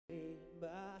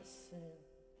my sin,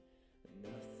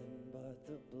 nothing but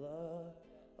the blood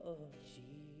of Jesus.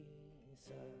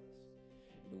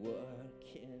 What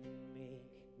can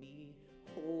make me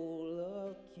whole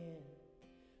again?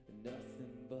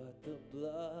 Nothing but the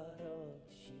blood of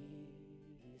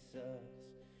Jesus.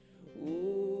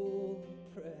 Oh,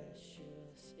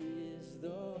 precious is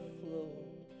the flow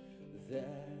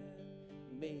that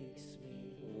makes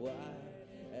me white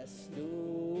as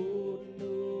snow.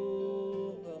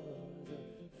 No other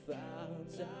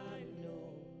fount I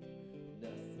know,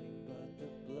 nothing but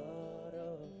the blood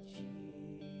of Jesus.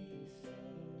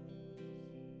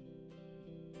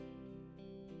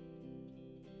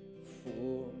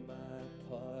 For my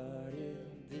part in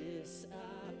this I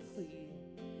plead,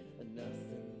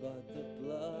 nothing but the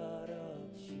blood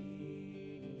of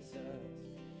Jesus.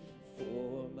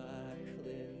 For my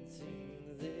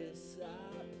cleansing this I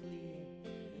plead,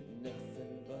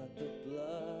 nothing but the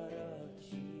blood of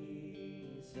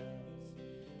Jesus.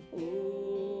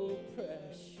 Oh,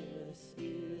 precious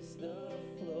is the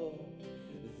flow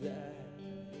that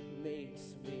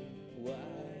makes me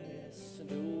white as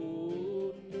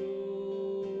snow.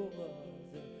 No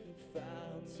other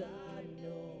fount I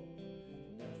know,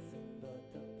 nothing but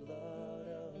the blood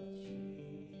of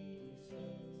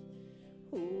Jesus.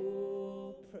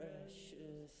 Oh,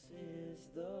 precious is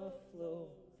the flow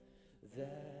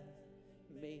that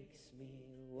makes me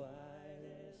white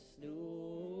as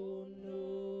snow.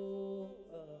 No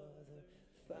other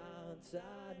fount I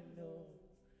know,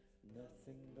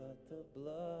 nothing but the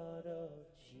blood of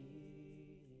Jesus.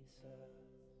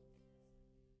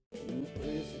 Your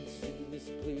presence in this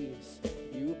place,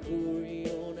 your glory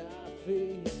on our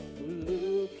face, we're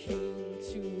looking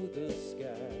to the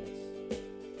skies.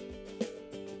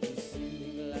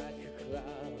 Descending like a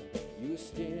cloud, you're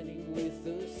standing with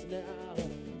us now.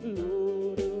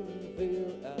 Lord,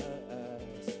 unveil our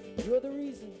eyes. You're the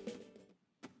reason.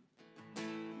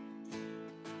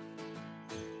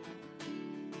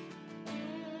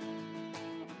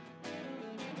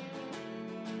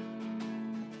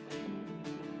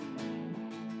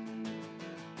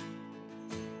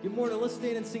 Good morning. Let's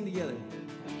stand and sing together.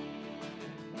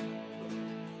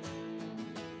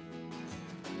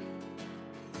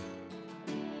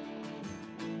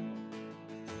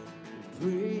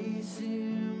 Praise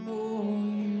Him, all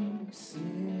you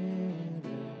sinners.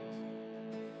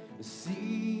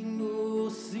 Sing, oh,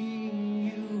 sing,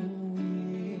 you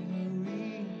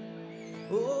weary.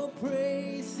 Oh,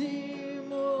 praise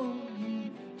Him, all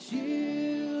you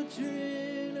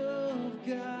children of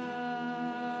God.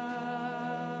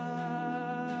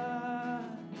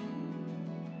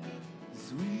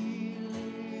 As we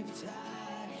lift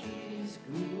high His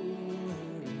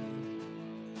glory,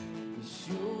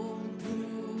 shown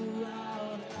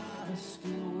throughout our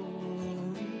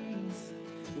stories,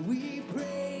 we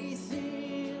praise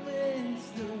Him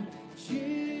as the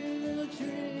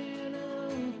children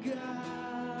of God.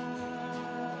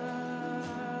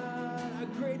 Our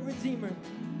great Redeemer,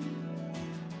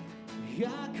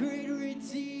 our great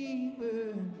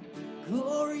Redeemer,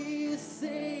 glorious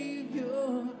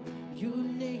Savior, your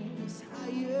name is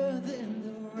higher than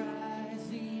the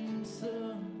rising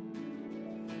sun.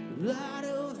 Light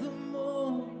of the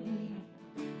morning,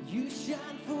 you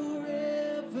shine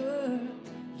forever.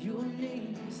 Your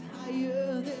name is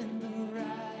higher than the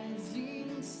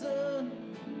rising sun.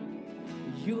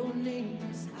 Your name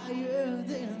is higher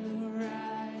than the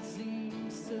rising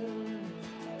sun.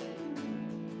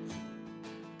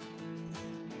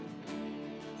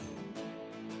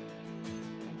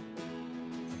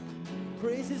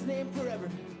 Praise His name forever.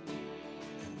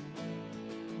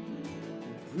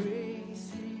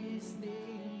 Praise His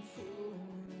name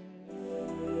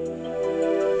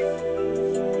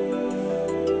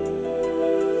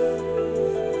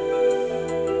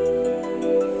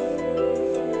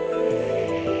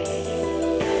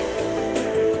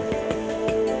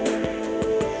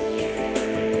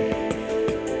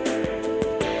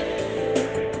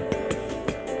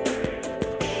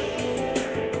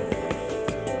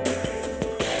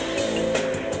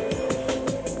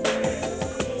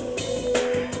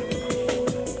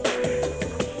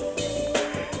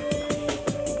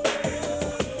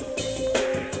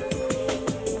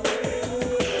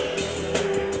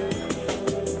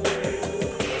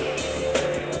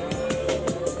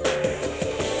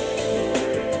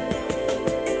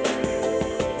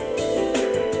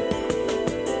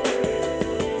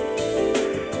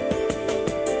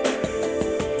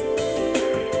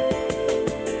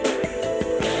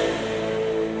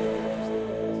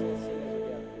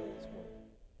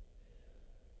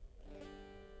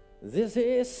There's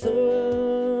a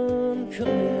sun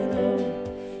coming up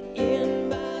in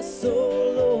my soul.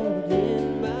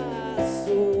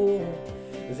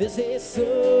 There's a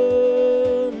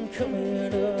sun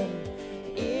coming up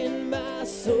in my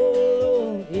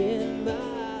soul, in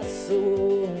my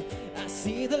soul. I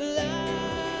see the light,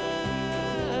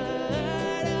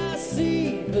 I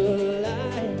see the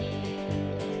light,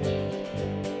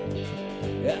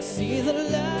 I see the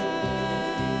light,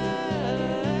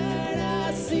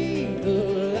 I see the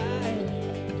light.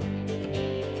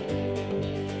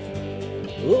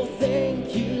 Oh,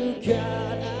 thank you,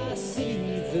 God, I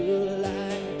see the light.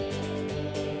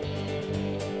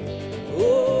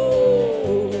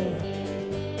 Oh,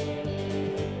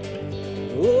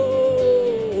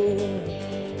 oh,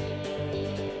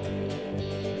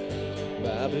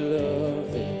 my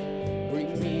beloved, bring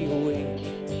me awake,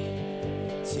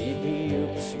 take me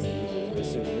up to the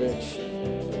resurrection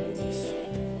place.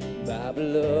 My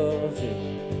beloved,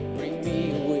 bring me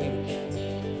awake,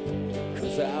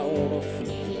 'cause I wanna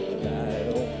feel the light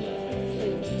on my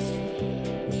face.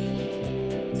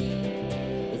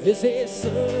 There's a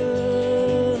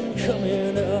sun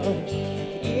coming up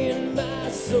in my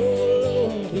soul,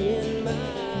 in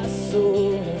my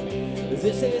soul.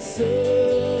 There's a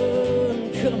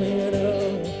sun coming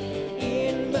up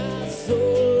in my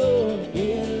soul,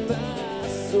 in my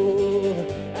soul.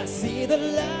 I see the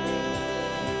light,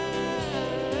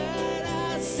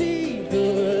 I see the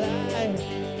light,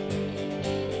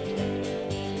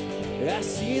 I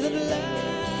see the light,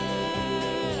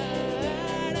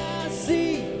 I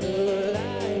see the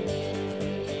light.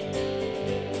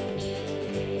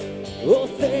 Oh,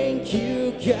 thank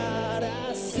you, God,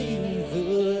 I see the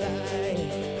light.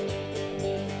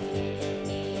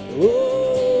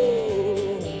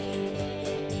 Oh,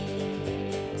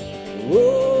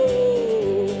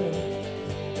 oh,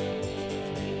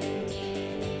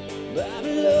 my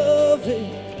beloved,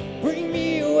 bring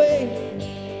me away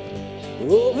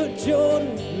over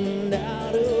Jordan,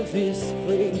 out of this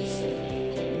place.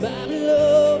 My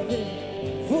beloved,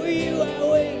 for you I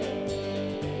wait,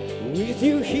 with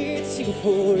you here till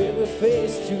forever,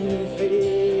 face to face.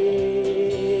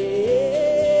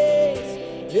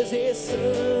 There's a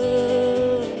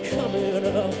sun coming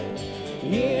up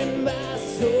in my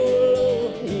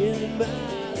soul, in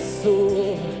my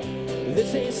soul.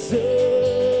 There's a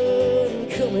sun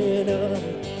coming up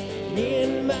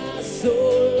in my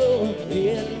soul,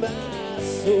 in my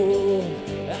soul.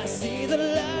 I see the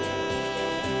light,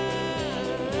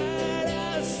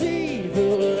 I see the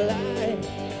light,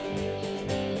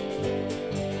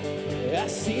 I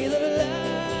see the light,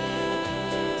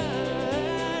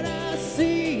 I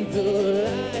see the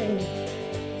light.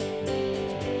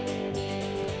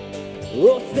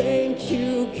 Oh, thank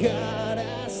you, God,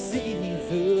 I see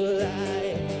the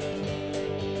light.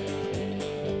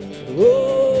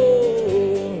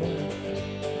 Oh,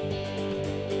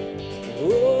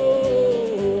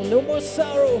 oh, no more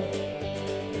sorrow,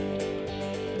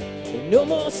 no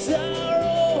more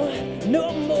sorrow,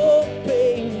 no more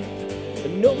pain,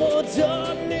 no more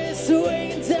darkness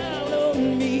weighing down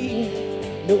on me.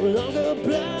 No longer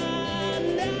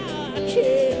blind, I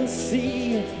can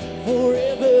see.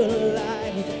 Forever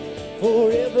light,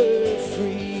 forever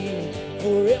free,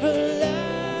 forever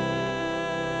light,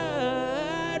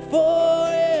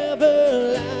 forever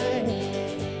light,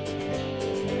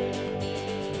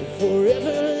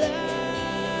 forever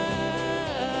light,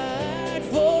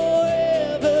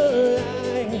 forever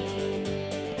light.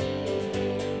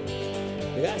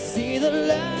 I see the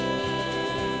light,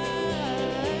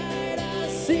 I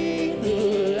see the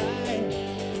light,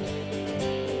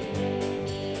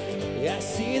 I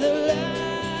see the light,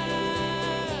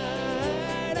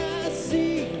 I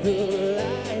see the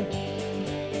light.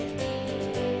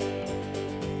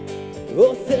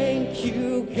 Oh, thank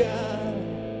you, God.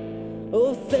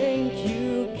 Oh, thank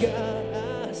you, God.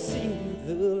 I see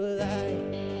the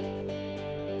light.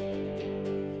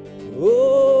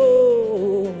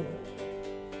 Oh,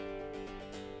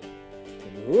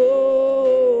 oh.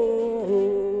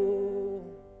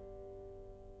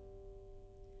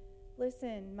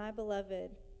 Listen, my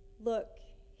beloved, look,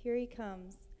 here he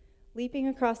comes, leaping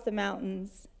across the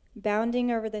mountains,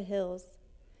 bounding over the hills.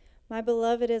 My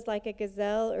beloved is like a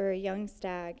gazelle or a young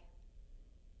stag.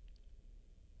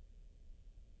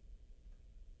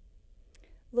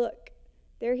 Look,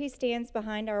 there he stands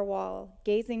behind our wall,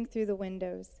 gazing through the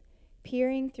windows,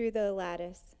 peering through the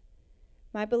lattice.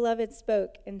 My beloved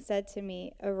spoke and said to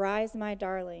me, "Arise, my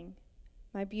darling,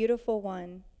 my beautiful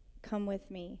one, come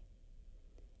with me.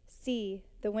 See,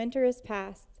 the winter is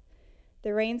past,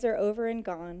 the rains are over and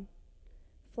gone.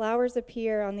 Flowers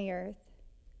appear on the earth.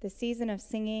 The season of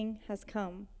singing has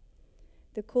come.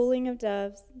 The cooing of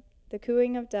doves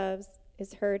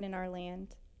is heard in our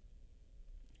land.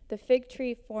 The fig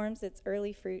tree forms its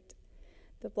early fruit.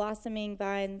 The blossoming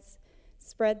vines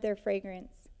spread their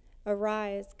fragrance.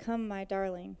 Arise, come, my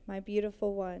darling, my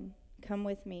beautiful one, come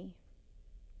with me.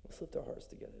 Let's lift our hearts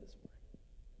together this morning.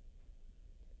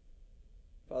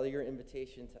 Father, your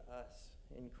invitation to us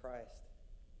in Christ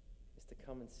is to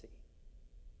come and see.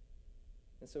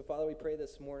 And so, Father, we pray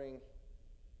this morning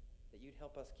that you'd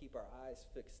help us keep our eyes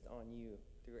fixed on you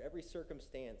through every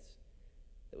circumstance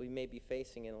that we may be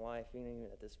facing in life, even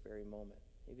at this very moment.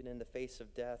 Even in the face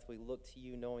of death, we look to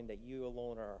you knowing that you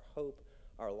alone are our hope,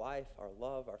 our life, our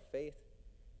love, our faith.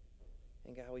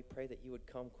 And God, we pray that you would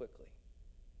come quickly.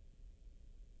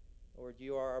 Lord,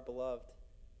 you are our beloved,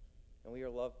 and we are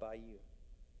loved by you.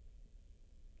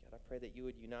 God, I pray that you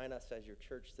would unite us as your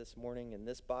church this morning in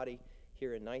this body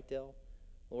here in Nightdale.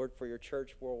 Lord, for your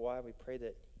church worldwide, we pray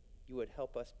that you would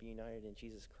help us be united in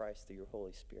Jesus Christ through your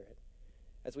Holy Spirit.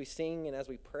 As we sing and as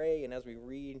we pray and as we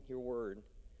read your word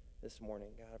this morning,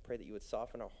 God, I pray that you would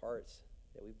soften our hearts,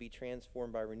 that we'd be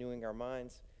transformed by renewing our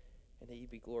minds, and that you'd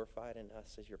be glorified in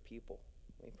us as your people.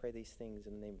 We pray these things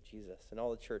in the name of Jesus. And all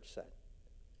the church said,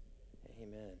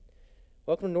 amen.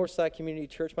 Welcome to Northside Community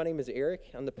Church. My name is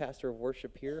Eric. I'm the pastor of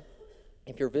worship here.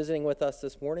 If you're visiting with us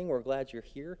this morning, we're glad you're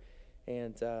here.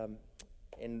 And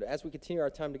as we continue our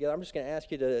time together, I'm just going to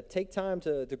ask you to take time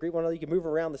to greet one another. You can move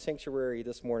around the sanctuary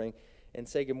this morning and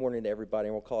say good morning to everybody,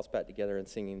 and we'll call us back together and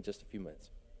sing in just a few minutes.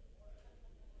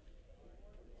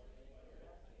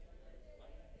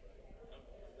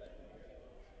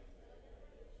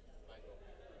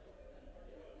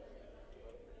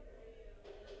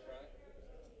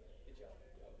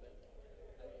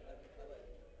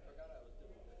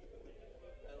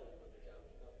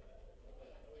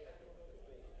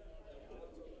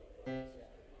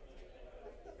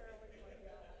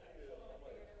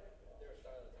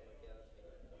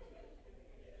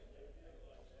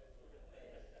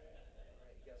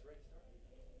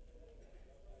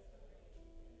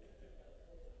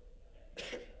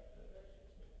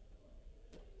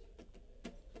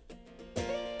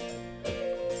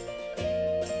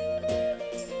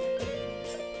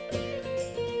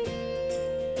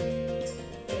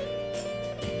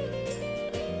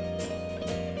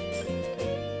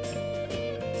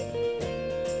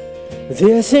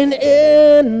 There's an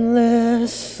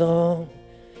endless song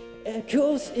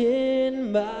echoes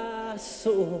in my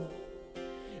soul.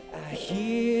 I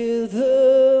hear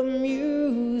the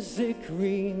music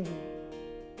ring,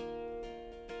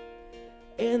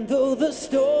 and though the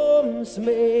storms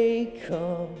may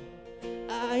come,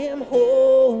 I am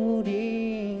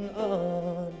holding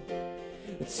on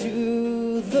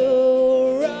to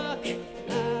the rock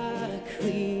I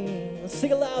cling. Let's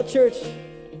sing aloud, church.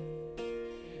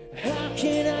 How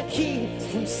can I keep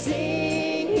from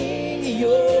singing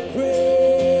your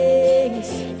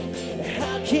praise?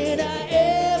 How can I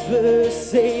ever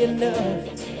say enough?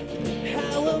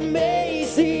 How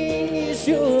amazing is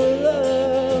your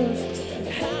love?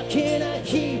 How can I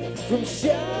keep from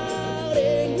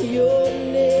shouting your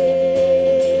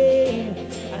name?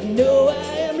 I know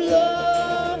I am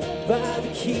loved by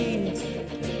the King,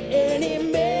 and it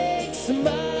makes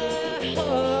my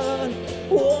heart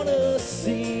wanna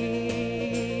sing.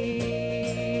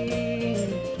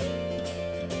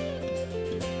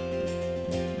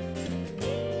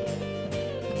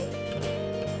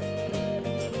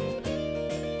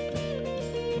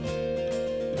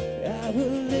 I will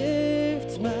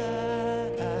lift my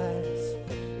eyes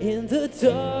in the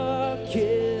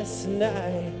darkest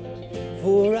night,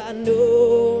 for I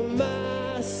know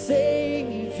my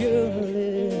Savior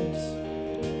lives,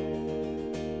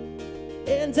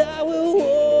 and I will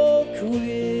walk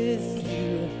with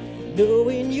you,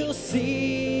 knowing you'll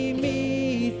see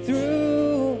me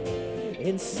through,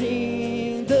 and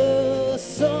sing the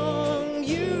song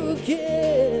you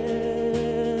give.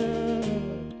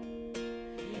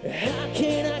 How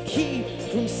can I keep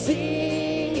from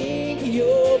singing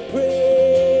your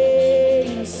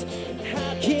praise?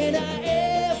 How can I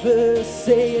ever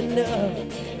say enough?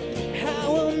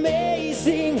 How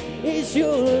amazing is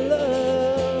your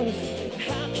love?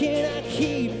 How can I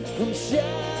keep from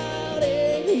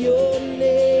shouting your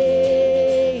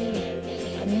name?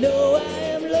 I know I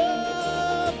am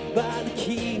loved by the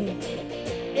King,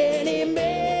 and it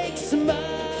makes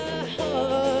my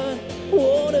heart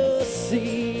wanna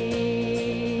sing.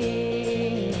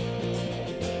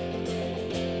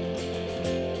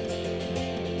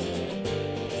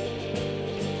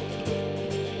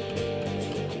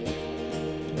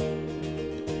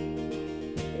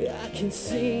 I can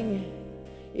sing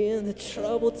in the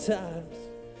troubled times,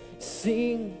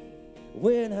 sing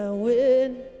when I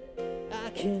win. I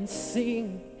can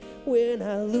sing when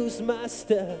I lose my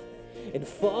step and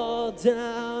fall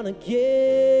down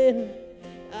again.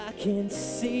 I can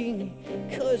sing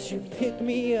 'cause you pick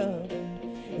me up,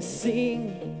 and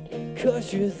sing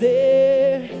 'cause you're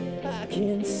there. I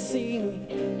can sing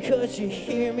 'cause you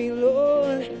hear me,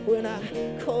 Lord, when I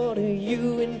call to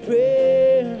you in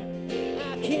prayer.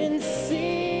 I can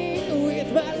sing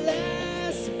with my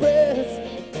last breath,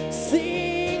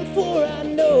 sing for I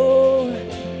know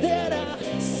that I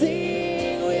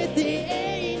sing with the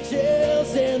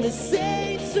angels and the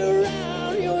saints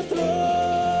around your throne.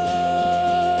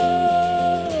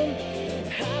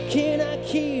 How can I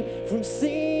keep from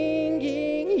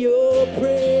singing your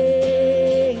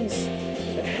praise?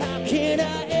 How can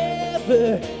I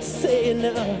ever say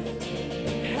enough?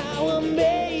 How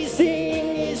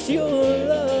amazing is your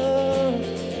love?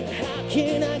 How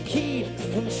can I keep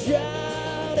from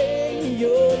shouting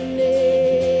your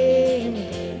name?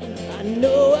 I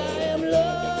know I am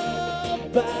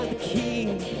loved by the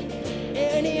King,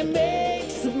 and He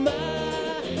makes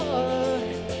my heart.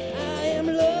 I am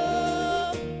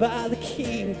loved by the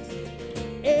King,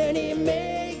 and He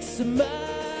makes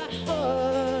my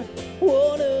heart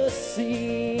wanna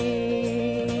sing,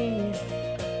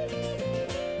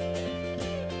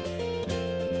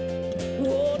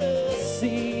 wanna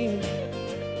sing.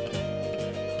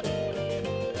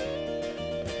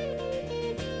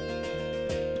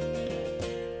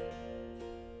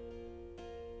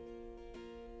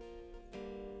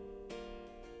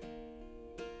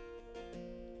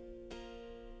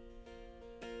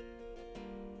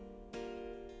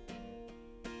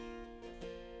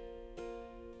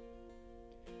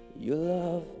 Your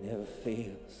love never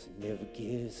fails, never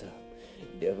gives up,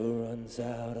 never runs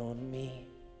out on me.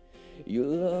 Your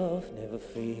love never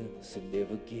fails, it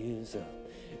never gives up,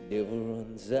 never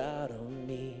runs out on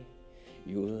me.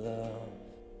 Your love.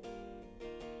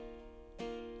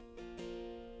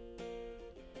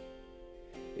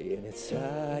 And it's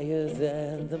higher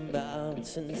than the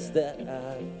mountains that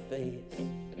I face,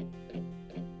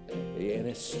 and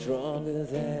it's stronger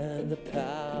than the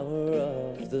power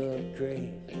of the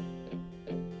grave.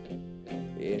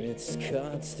 And it's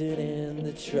constant in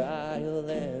the trial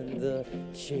and the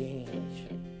change.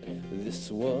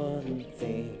 This one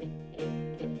thing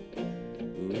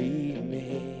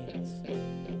remains.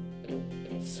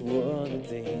 This one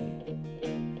thing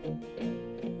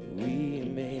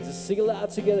remains. Let's sing aloud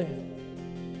together.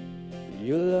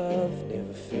 Your love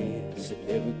never fails, it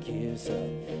never gives up,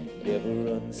 never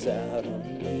runs out on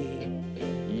me.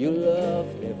 Your love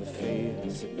never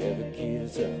fails, it never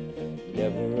gives up,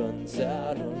 never runs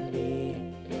out on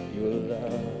me. Your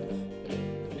love.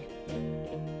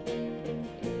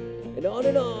 And on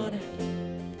and on.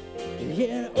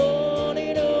 Yeah, on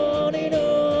and on and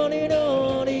on and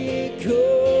on it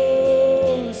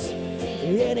goes.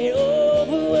 And it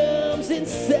overwhelms and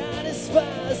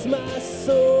satisfies my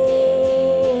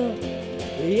soul.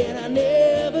 And I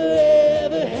never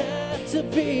ever have to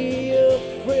be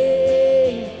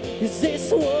afraid, 'cause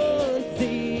this one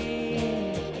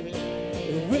thing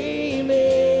remains.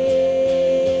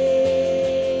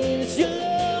 Your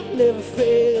love never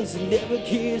fails, it never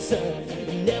gives up,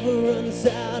 it never runs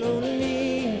out on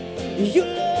me. Your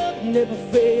love never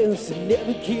fails, it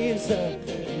never gives up,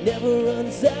 it never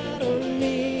runs out on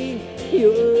me.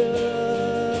 Your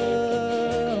love,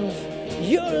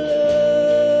 your love.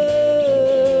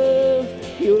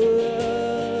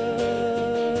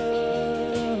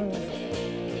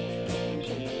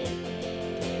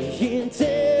 In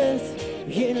death,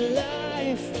 in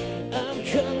life, I'm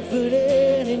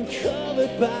confident and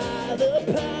covered by the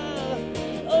power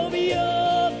of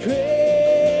your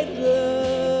great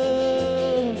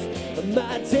love.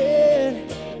 My debt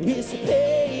is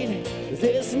paid.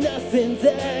 There's nothing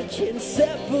that can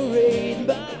separate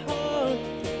my heart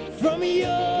from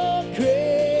your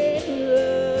great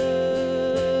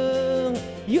love.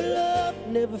 Your love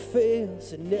never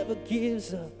fails, it never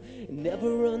gives up, it never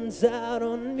runs out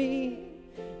on me.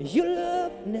 Your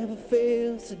love never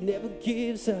fails, it never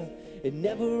gives up, it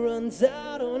never runs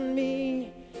out on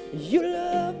me. Your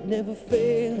love never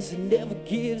fails, it never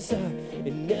gives up,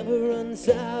 it never runs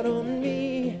out on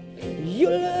me.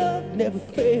 Your love never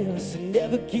fails, it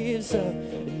never gives up,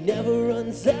 it never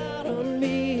runs out on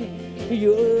me.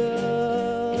 Your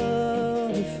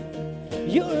love,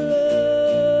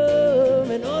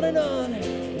 and on and on,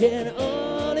 and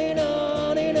on and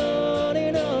on and on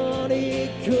and on it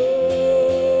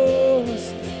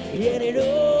goes. And it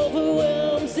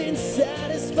overwhelms and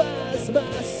satisfies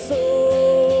my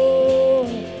soul.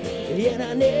 And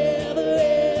I never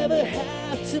ever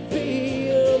have to be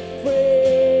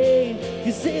afraid,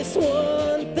 'cause this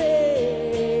one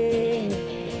thing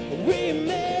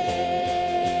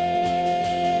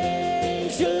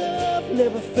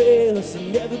never fails, it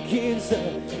never gives up,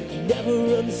 it never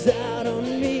runs out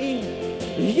on me.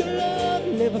 Your love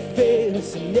never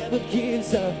fails, it never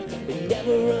gives up, it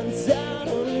never runs out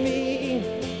on me.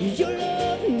 Your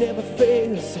love never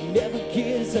fails, it never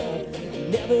gives up, it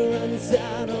never runs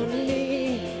out on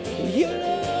me. Your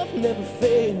love never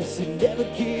fails, it never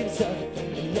gives up,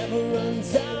 it never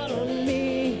runs out on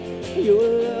me. Your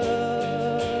love,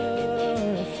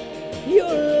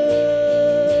 your love,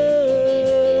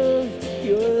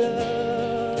 your love.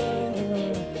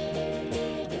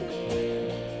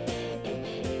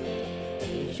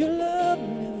 Your love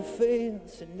never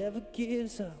fails, it never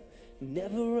gives up, it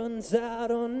never runs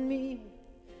out on me.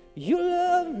 Your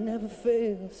love never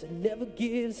fails, it never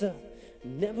gives up, it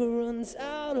never runs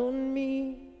out on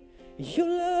me. Your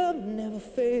love never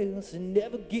fails, it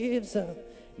never gives up,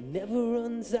 it never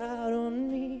runs out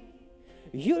on me.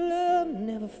 Your love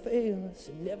never fails,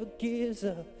 it never gives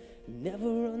up, it never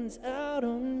runs out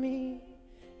on me.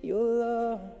 Your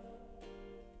love,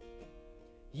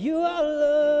 you are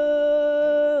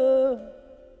love,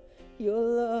 your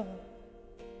love.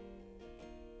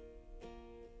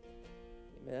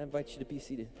 Amen. I invite you to be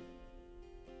seated.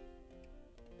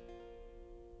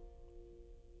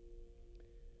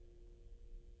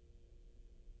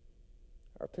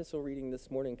 Our epistle reading this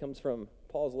morning comes from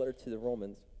Paul's letter to the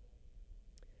Romans.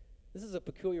 This is a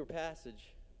peculiar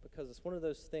passage because it's one of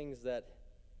those things that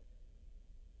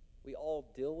we all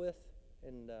deal with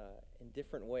in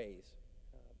different ways.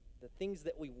 The things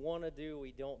that we want to do,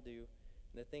 we don't do.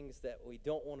 And the things that we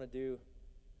don't want to do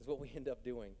is what we end up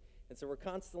doing. And so we're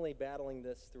constantly battling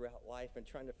this throughout life and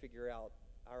trying to figure out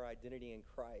our identity in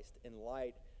Christ in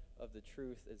light of the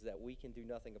truth is that we can do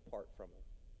nothing apart from Him.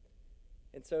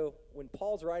 And so when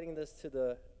Paul's writing this to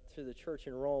the church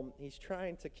in Rome, he's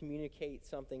trying to communicate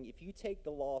something. If you take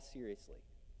the law seriously,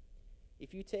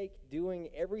 if you take doing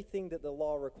everything that the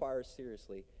law requires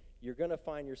seriously, you're going to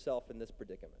find yourself in this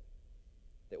predicament.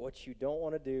 That what you don't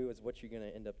want to do is what you're going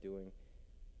to end up doing,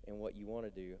 and what you want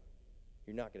to do,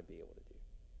 you're not going to be able to do.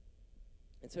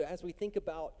 And so as we think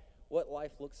about what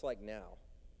life looks like now,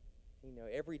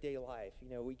 everyday life,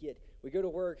 we go to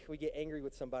work, we get angry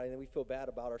with somebody, and then we feel bad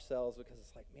about ourselves because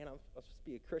it's like, man, I'm supposed to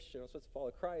be a Christian, I'm supposed to follow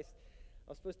Christ,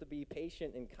 I'm supposed to be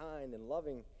patient and kind and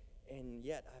loving, and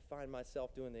yet I find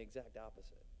myself doing the exact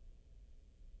opposite.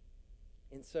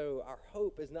 And so our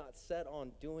hope is not set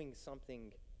on doing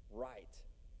something right.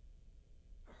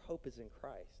 Our hope is in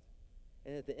Christ.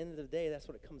 And at the end of the day, that's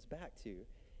what it comes back to.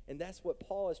 And that's what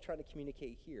Paul is trying to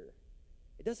communicate here.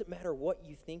 It doesn't matter what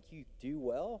you think you do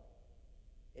well.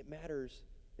 It matters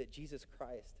that Jesus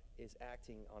Christ is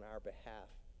acting on our behalf,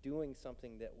 doing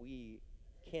something that we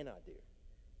cannot do.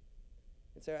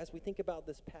 And so as we think about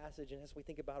this passage and as we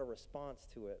think about a response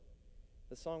to it,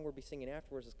 the song we'll be singing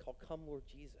afterwards is called Come, Lord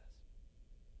Jesus.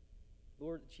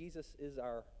 Lord Jesus is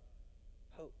our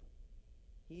hope.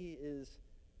 He is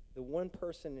the one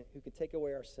person who can take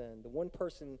away our sin, the one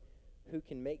person who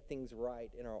can make things right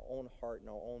in our own heart, in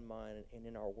our own mind, and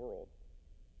in our world.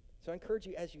 So I encourage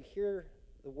you, as you hear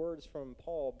the words from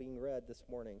Paul being read this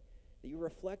morning, that you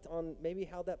reflect on maybe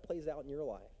how that plays out in your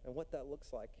life and what that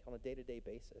looks like on a day-to-day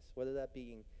basis, whether that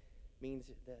means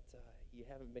that you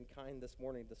haven't been kind this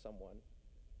morning to someone,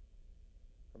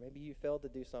 or maybe you failed to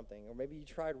do something, or maybe you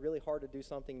tried really hard to do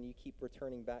something and you keep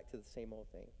returning back to the same old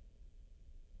thing.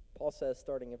 Paul says,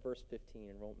 starting in verse 15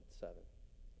 in Romans 7,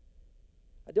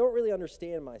 I don't really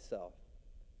understand myself,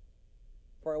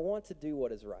 for I want to do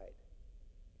what is right,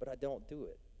 but I don't do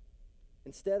it.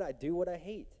 Instead, I do what I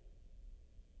hate.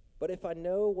 But if I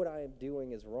know what I am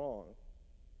doing is wrong,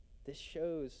 this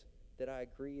shows that I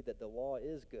agree that the law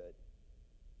is good.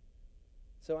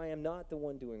 So I am not the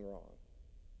one doing wrong.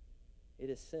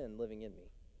 It is sin living in me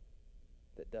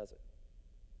that does it.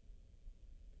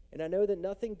 And I know that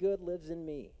nothing good lives in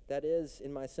me, that is,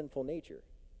 in my sinful nature.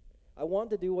 I want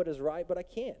to do what is right, but I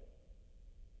can't.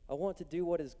 I want to do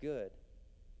what is good,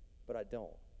 but I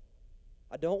don't.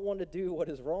 I don't want to do what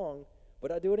is wrong,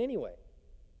 but I do it anyway.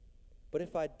 But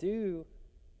if I do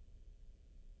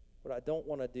what I don't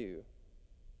want to do,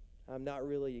 I'm not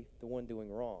really the one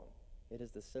doing wrong. It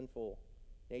is the sinful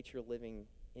nature living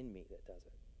in me that does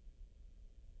it.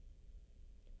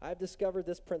 I've discovered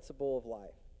this principle of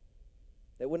life,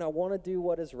 that when I want to do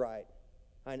what is right,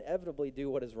 I inevitably do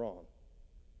what is wrong.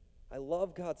 I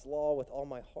love God's law with all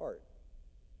my heart,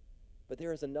 but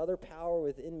there is another power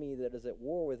within me that is at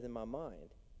war within my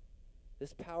mind.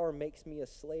 This power makes me a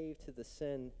slave to the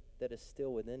sin that is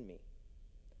still within me.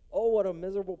 Oh, what a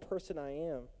miserable person I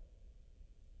am.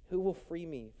 Who will free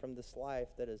me from this life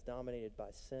that is dominated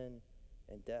by sin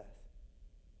and death?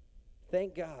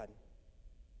 Thank God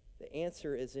The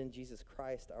answer is in Jesus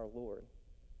Christ our Lord.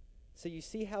 So you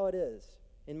see how it is.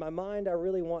 In my mind, I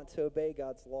really want to obey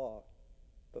God's law,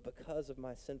 but because of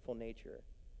my sinful nature,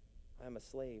 I am a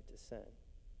slave to sin.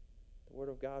 The word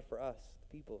of God for us, the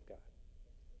people of God.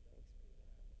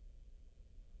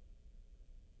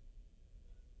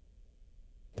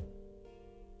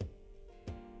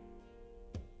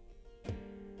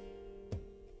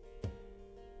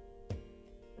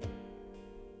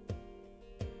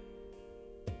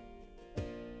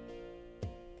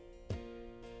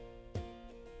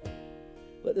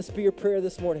 Let this be your prayer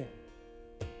this morning.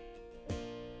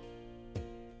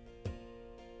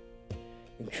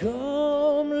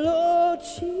 Come, Lord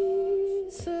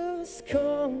Jesus,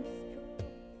 come.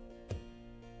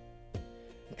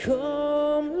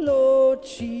 Come, Lord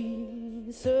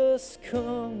Jesus,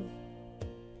 come.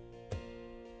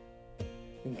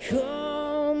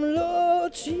 Come,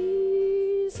 Lord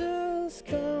Jesus,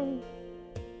 come.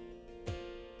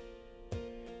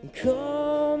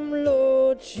 Come,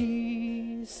 Lord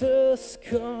Jesus,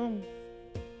 come.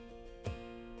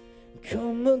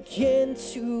 Come again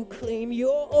to claim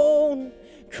your own.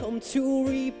 Come to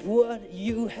reap what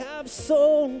you have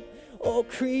sown. All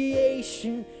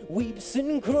creation weeps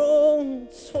and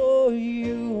groans for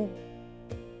you.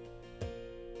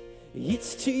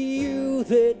 It's to you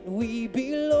that we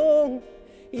belong.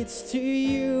 It's to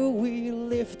you we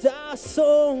lift our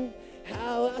song.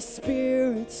 How our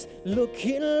spirits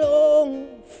looking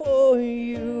long for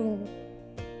you.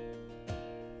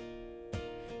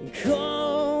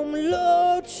 Come,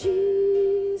 Lord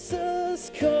Jesus,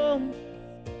 come.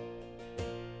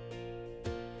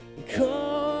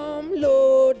 Come,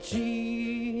 Lord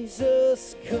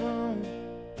Jesus, come.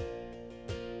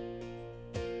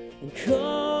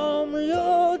 Come,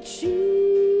 Lord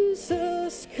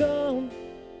Jesus, come.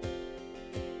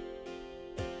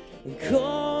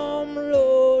 Come,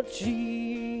 Lord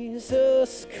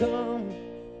Jesus, come.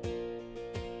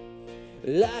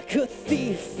 Like a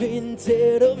thief in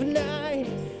dead of night,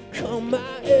 come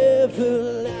my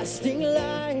everlasting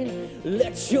light.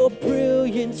 Let your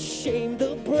brilliance shame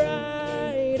the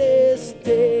brightest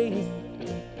day.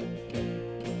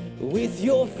 With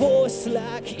your voice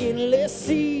like endless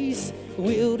seas,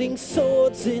 wielding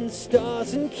swords and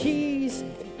stars and keys,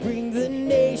 bring the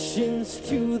nations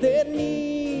to their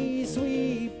knees,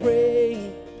 we pray.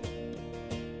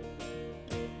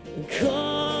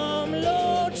 Come,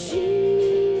 Lord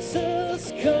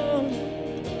Jesus, come.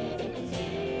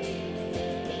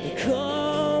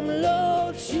 Come,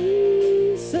 Lord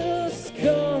Jesus,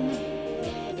 come.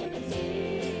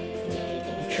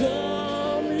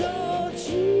 Come, Lord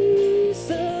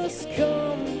Jesus,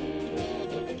 come.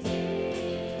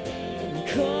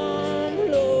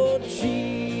 Come, Lord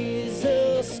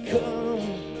Jesus, come.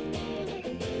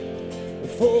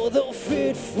 For though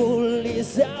faithful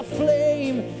is our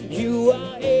flame, you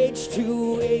are age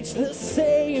to age the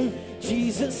same.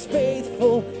 Jesus,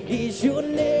 faithful is your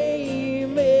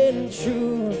name and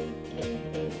true.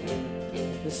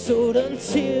 So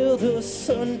until the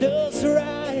sun does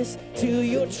rise, till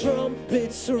your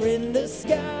trumpets are in the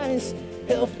skies,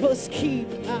 help us keep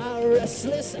our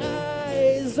restless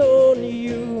eyes on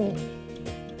you.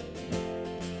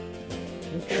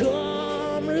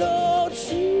 Come, Lord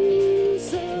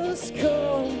Jesus,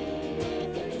 come.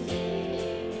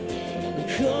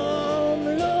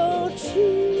 Come, Lord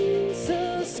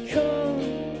Jesus, come.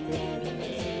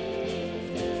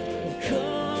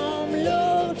 Come,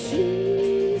 Lord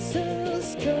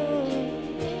Jesus, come.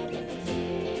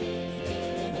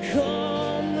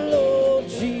 Come, Lord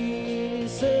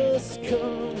Jesus,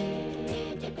 come.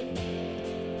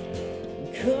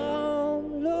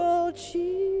 Come, Lord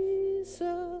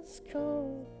Jesus,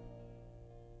 come.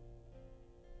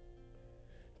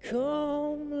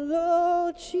 Come,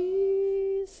 Lord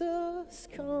Jesus,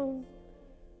 come.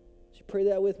 Would you pray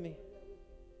that with me?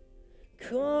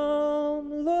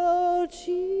 Come, Lord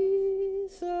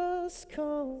Jesus,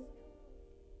 come.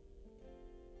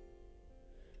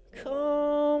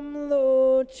 Come,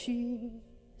 Lord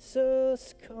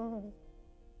Jesus, come.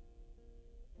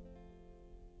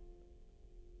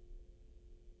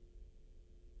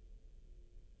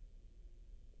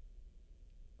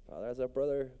 Father, as our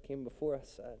brother came before us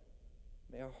said,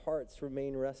 may our hearts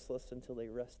remain restless until they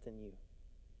rest in you.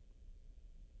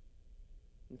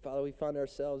 And Father, we find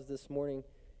ourselves this morning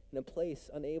in a place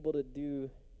unable to do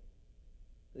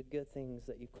the good things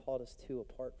that you called us to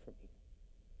apart from you.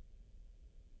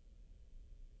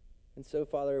 And so,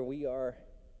 Father, we are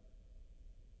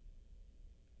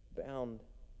bound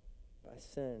by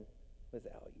sin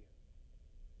without you.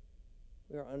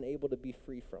 We are unable to be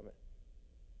free from it.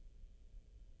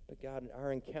 But God,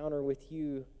 our encounter with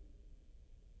you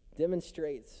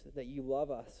demonstrates that you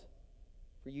love us,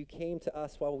 for you came to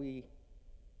us while we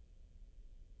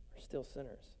are still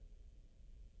sinners.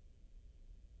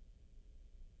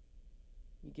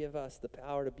 You give us the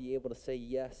power to be able to say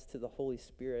yes to the Holy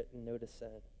Spirit and no to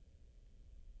sin.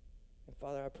 And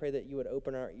Father, I pray that you would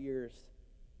open our ears.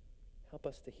 Help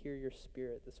us to hear your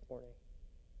Spirit this morning.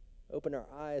 Open our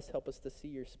eyes. Help us to see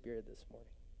your Spirit this morning.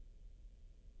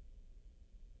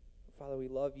 Father, we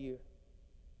love you.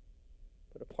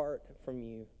 But apart from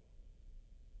you,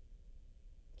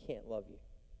 can't love you.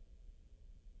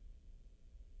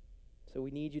 So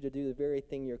we need you to do the very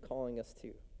thing you're calling us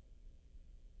to.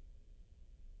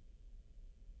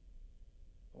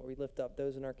 Lord, we lift up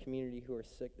those in our community who are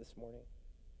sick this morning,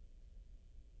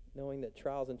 knowing that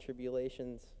trials and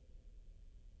tribulations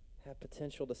have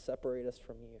potential to separate us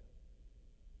from you.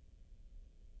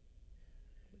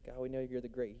 But God, we know you're the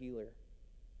great healer,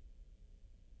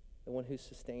 the one who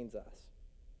sustains us.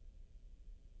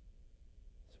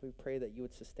 So we pray that you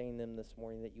would sustain them this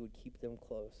morning, that you would keep them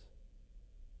close,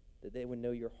 that they would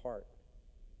know your heart,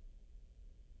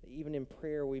 that even in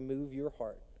prayer we move your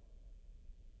heart.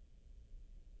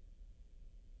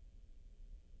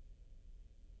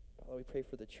 Father, we pray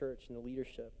for the church and the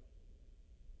leadership.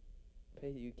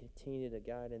 Pray that you continue to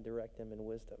guide and direct them in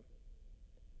wisdom.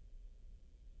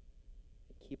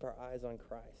 And keep our eyes on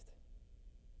Christ.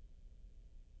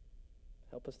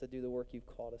 Help us to do the work you've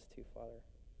called us to, Father.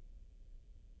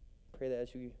 Pray that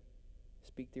as you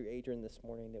speak through Adrian this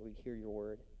morning, that we'd hear your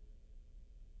word.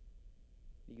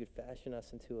 That you could fashion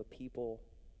us into a people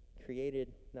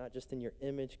created not just in your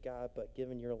image, God, but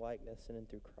given your likeness and in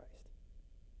through Christ.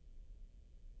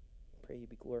 Pray you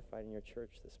be glorified in your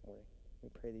church this morning. We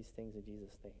pray these things in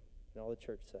Jesus' name. And all the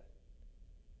church said,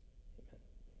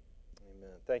 amen.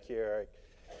 Amen. Thank you, Eric.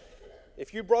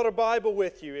 If you brought a Bible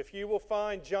with you, if you will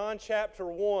find John chapter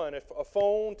 1, if a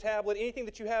phone, tablet, anything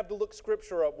that you have to look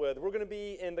Scripture up with, we're going to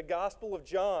be in the Gospel of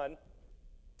John,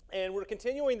 and we're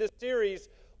continuing this series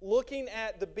looking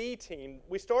at the B team.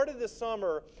 We started this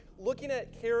summer looking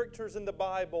at characters in the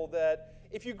Bible that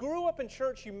if you grew up in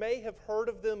church, you may have heard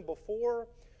of them before,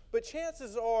 but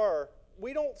chances are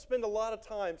we don't spend a lot of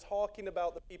time talking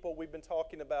about the people we've been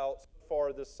talking about so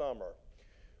far this summer.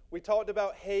 We talked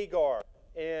about Hagar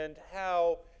and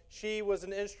how she was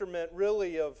an instrument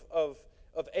really of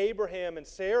Abraham and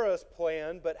Sarah's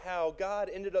plan, but how God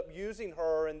ended up using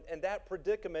her and that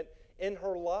predicament in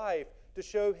her life to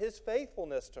show his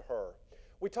faithfulness to her.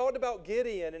 We talked about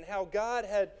Gideon and how God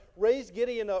had raised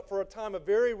Gideon up for a time, a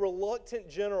very reluctant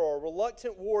general, a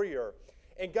reluctant warrior.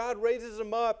 And God raises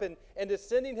him up and is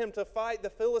sending him to fight the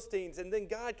Philistines. And then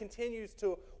God continues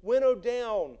to winnow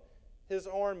down his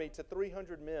army to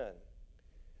 300 men.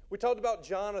 We talked about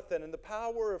Jonathan and the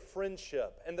power of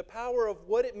friendship and the power of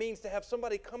what it means to have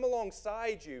somebody come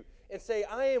alongside you and say,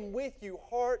 I am with you,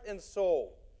 heart and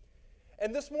soul.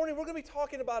 And this morning we're going to be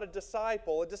talking about a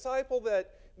disciple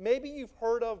that maybe you've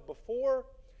heard of before,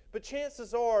 but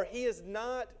chances are he is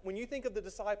not, when you think of the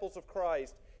disciples of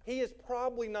Christ, he is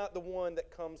probably not the one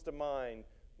that comes to mind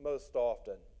most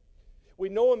often. We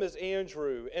know him as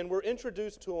Andrew, and we're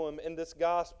introduced to him in this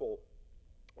gospel.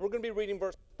 We're going to be reading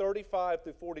verses 35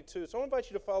 through 42, so I invite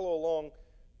you to follow along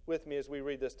with me as we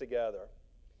read this together.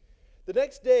 The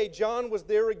next day, John was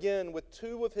there again with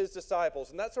two of his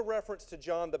disciples, and that's a reference to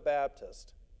John the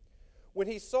Baptist. When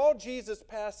he saw Jesus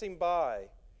passing by,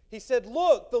 he said,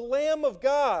 "Look, the Lamb of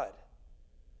God."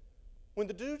 When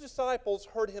the two disciples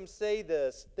heard him say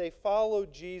this, they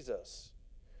followed Jesus.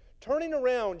 Turning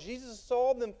around, Jesus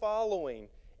saw them following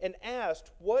and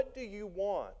asked, "What do you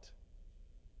want?"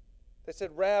 They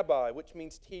said, "Rabbi," which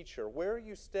means teacher, "where are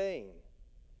you staying?"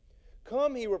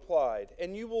 "Come," he replied,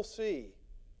 "and you will see."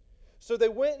 So they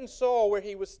went and saw where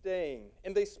he was staying,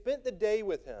 and they spent the day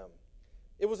with him.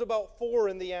 It was about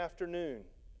 4 p.m.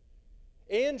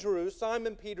 Andrew,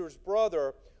 Simon Peter's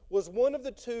brother, was one of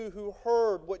the two who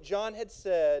heard what John had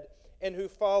said and who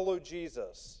followed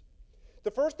Jesus.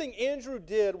 The first thing Andrew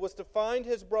did was to find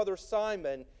his brother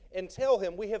Simon and tell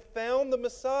him, "We have found the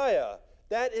Messiah,"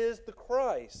 that is the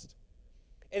Christ.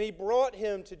 And he brought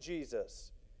him to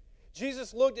Jesus.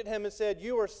 Jesus looked at him and said,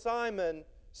 "You are Simon,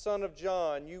 son of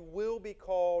John. You will be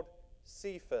called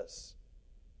Cephas,"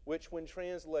 which when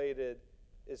translated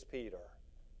is Peter.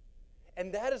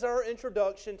 And that is our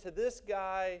introduction to this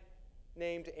guy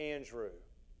named Andrew.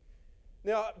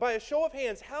 Now, by a show of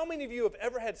hands, how many of you have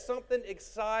ever had something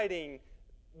exciting,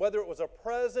 whether it was a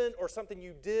present or something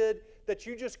you did, that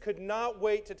you just could not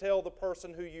wait to tell the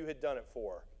person who you had done it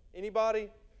for?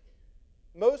 Anybody?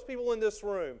 Most people in this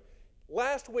room.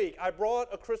 Last week, I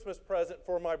brought a Christmas present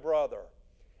for my brother.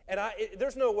 And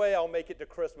there's no way I'll make it to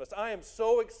Christmas. I am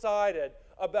so excited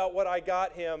about what I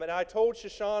got him. And I told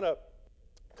Shoshana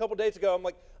a couple days ago, I'm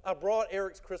like, I brought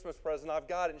Eric's Christmas present. I've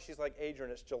got it. And she's like, Adrian,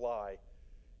 it's July.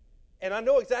 And I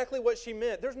know exactly what she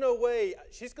meant. There's no way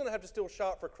she's going to have to still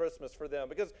shop for Christmas for them,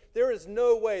 because there is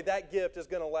no way that gift is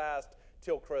going to last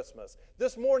till Christmas.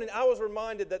 This morning, I was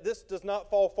reminded that this does not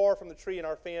fall far from the tree in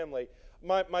our family.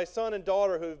 My son and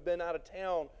daughter, who've been out of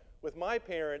town with my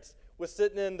parents, was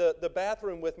sitting in the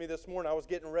bathroom with me this morning. I was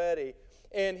getting ready,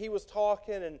 and he was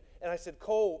talking, and I said,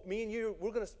 Cole, me and you,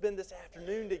 we're going to spend this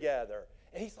afternoon together.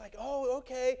 And he's like, oh,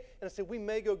 okay. And I said, we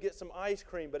may go get some ice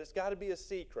cream, but it's got to be a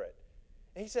secret.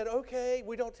 And he said, okay,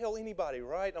 we don't tell anybody,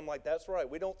 right? I'm like, that's right,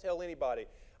 we don't tell anybody.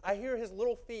 I hear his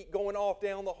little feet going off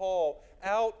down the hall,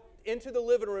 out into the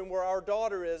living room where our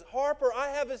daughter is. Harper, I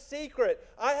have a secret.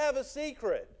 I have a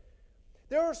secret.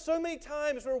 There are so many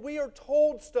times where we are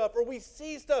told stuff or we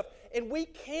see stuff and we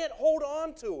can't hold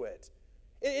on to it.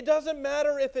 It doesn't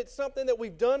matter if it's something that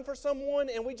we've done for someone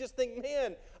and we just think,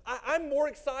 man, I'm more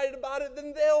excited about it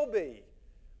than they'll be.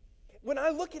 When I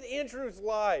look at Andrew's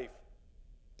life,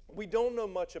 we don't know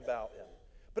much about him.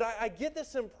 But I get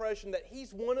this impression that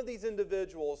he's one of these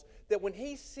individuals that when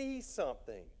he sees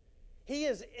something, he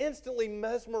is instantly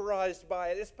mesmerized by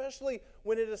it, especially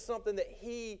when it is something that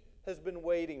he has been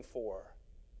waiting for.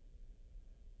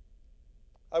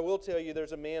 I will tell you,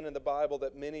 there's a man in the Bible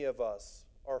that many of us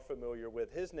are familiar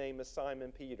with. His name is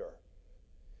Simon Peter.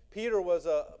 Peter was,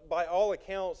 by all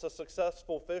accounts, a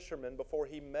successful fisherman before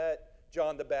he met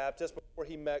John the Baptist, before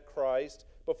he met Christ,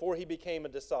 before he became a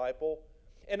disciple.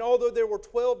 And although there were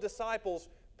 12 disciples,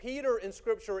 Peter in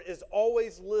Scripture is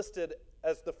always listed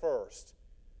as the first.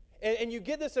 And you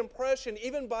get this impression,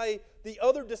 even by the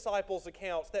other disciples'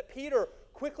 accounts, that Peter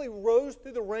quickly rose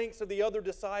through the ranks of the other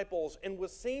disciples and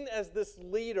was seen as this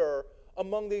leader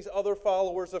among these other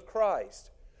followers of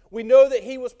Christ. We know that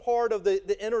he was part of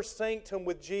the inner sanctum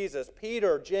with Jesus,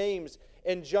 Peter, James,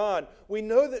 and John. We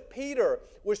know that Peter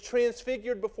was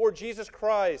transfigured before Jesus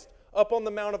Christ up on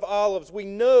the Mount of Olives. We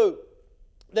know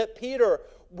that Peter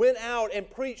went out and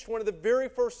preached one of the very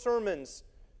first sermons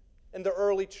in the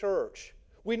early church.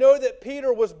 We know that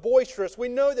Peter was boisterous. We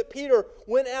know that Peter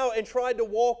went out and tried to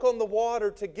walk on the water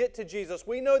to get to Jesus.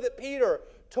 We know that Peter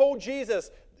told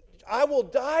Jesus, I will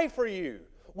die for you.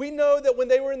 We know that when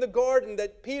they were in the garden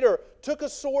that Peter took a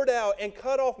sword out and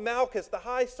cut off Malchus, the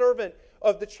high servant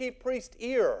of the chief priest's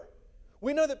ear.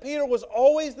 We know that Peter was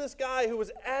always this guy who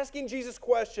was asking Jesus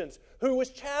questions, who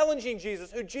was challenging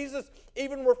Jesus, who Jesus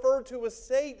even referred to as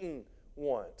Satan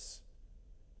once.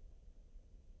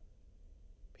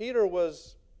 Peter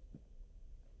was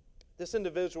this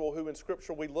individual who in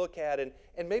Scripture we look at and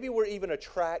maybe we're even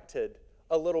attracted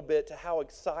a little bit to how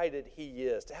excited he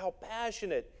is, to how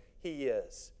passionate he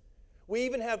is. We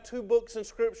even have 2 books in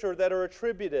Scripture that are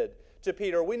attributed to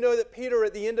Peter. We know that Peter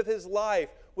at the end of his life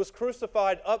was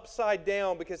crucified upside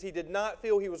down because he did not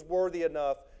feel he was worthy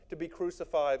enough to be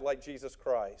crucified like Jesus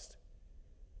Christ.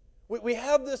 We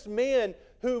have this man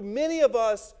who many of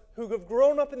us who have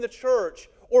grown up in the church,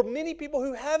 or many people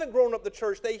who haven't grown up in the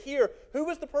church, they hear, who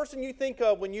is the person you think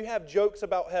of when you have jokes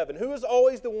about heaven? Who is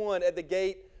always the one at the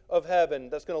gate of heaven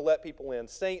that's going to let people in?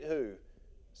 Saint who?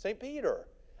 Saint Peter.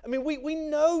 I mean, we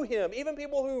know him. Even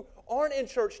people who aren't in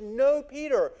church know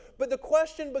Peter. But the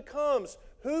question becomes,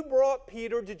 who brought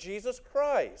Peter to Jesus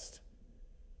Christ?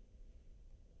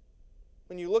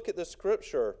 When you look at the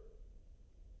Scripture,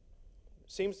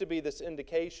 it seems to be this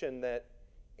indication that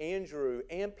Andrew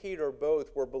and Peter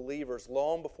both were believers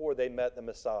long before they met the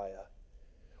Messiah.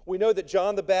 We know that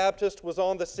John the Baptist was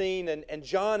on the scene, and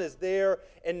John is there,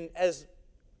 and as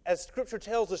Scripture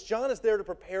tells us, John is there to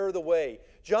prepare the way.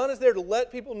 John is there to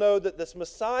let people know that this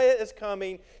Messiah is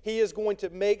coming. He is going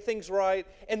to make things right.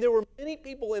 And there were many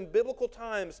people in biblical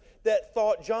times that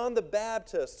thought John the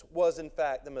Baptist was in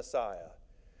fact the Messiah.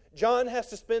 John has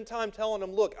to spend time telling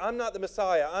them, look, I'm not the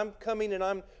Messiah. I'm coming and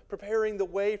I'm preparing the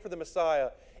way for the Messiah.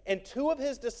 And 2 of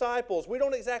his disciples, we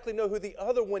don't exactly know who the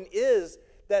other one is,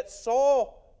 that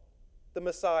saw the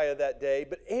Messiah that day,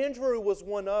 but Andrew was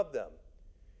one of them.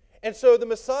 And so the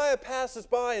Messiah passes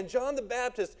by, and John the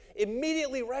Baptist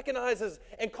immediately recognizes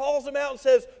and calls him out and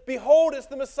says, behold, it's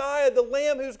the Messiah, the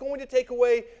Lamb who's going to take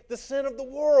away the sin of the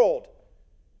world.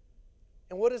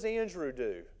 And what does Andrew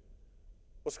do?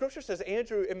 Well, Scripture says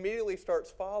Andrew immediately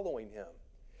starts following him.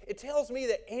 It tells me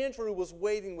that Andrew was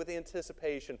waiting with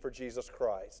anticipation for Jesus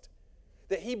Christ.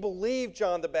 That he believed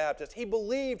John the Baptist. He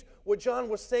believed what John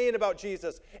was saying about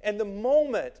Jesus. And the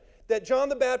moment that John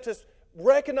the Baptist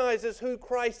recognizes who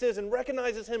Christ is and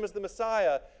recognizes him as the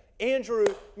Messiah, Andrew,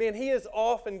 man, he is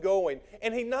off and going.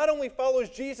 And he not only follows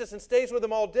Jesus and stays with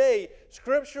him all day,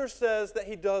 Scripture says that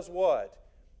he does what?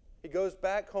 He goes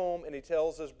back home and he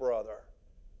tells his brother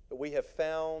that we have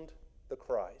found the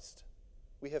Christ.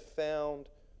 We have found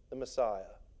the Messiah.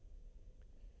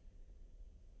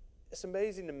 It's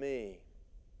amazing to me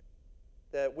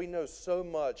that we know so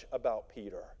much about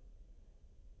Peter.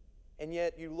 And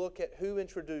yet you look at who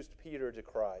introduced Peter to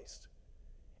Christ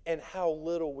and how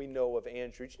little we know of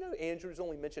Andrew. Did you know Andrew's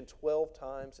only mentioned 12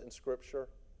 times in Scripture?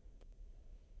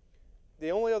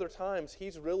 The only other times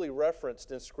he's really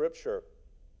referenced in Scripture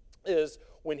is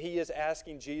when he is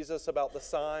asking Jesus about the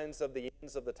signs of the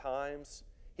ends of the times.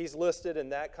 He's listed in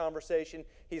that conversation.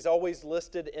 He's always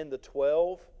listed in the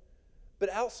 12. But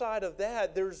outside of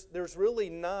that, there's really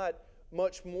not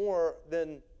much more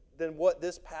than what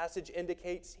this passage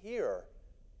indicates here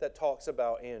that talks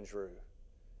about Andrew.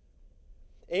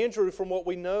 Andrew, from what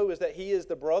we know, is that he is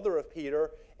the brother of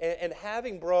Peter. And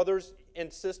having brothers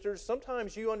and sisters,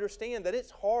 sometimes you understand that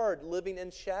it's hard living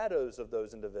in shadows of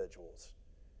those individuals.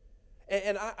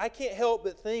 And I can't help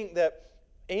but think that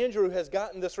Andrew has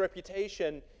gotten this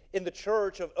reputation in the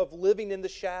church of living in the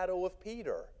shadow of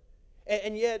Peter.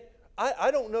 And yet,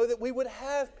 I don't know that we would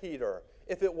have Peter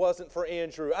if it wasn't for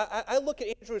Andrew. I look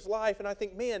at Andrew's life and I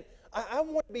think, man, I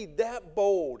want to be that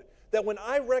bold that when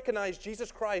I recognize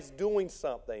Jesus Christ doing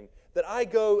something, that I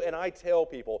go and I tell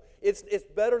people. It's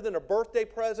better than a birthday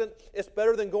present. It's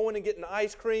better than going and getting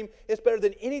ice cream. It's better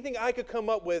than anything I could come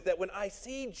up with, that when I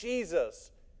see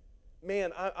Jesus,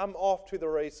 man, I'm off to the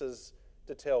races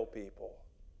to tell people.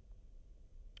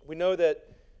 We know that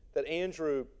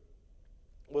Andrew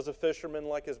was a fisherman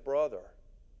like his brother.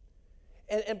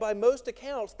 And by most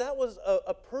accounts, that was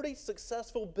a pretty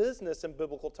successful business in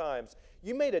biblical times.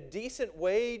 You made a decent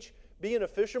wage being a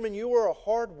fisherman. You were a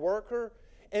hard worker.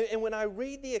 And when I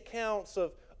read the accounts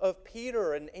of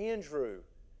Peter and Andrew,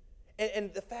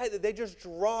 and the fact that they just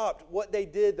dropped what they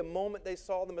did the moment they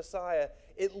saw the Messiah,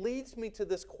 it leads me to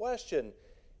this question.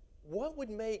 What would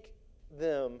make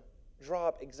them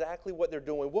drop exactly what they're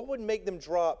doing? What would make them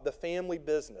drop the family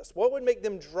business? What would make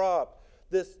them drop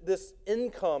this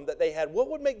income that they had? What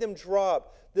would make them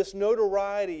drop this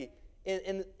notoriety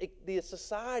in the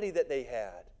society that they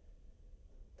had?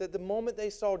 That the moment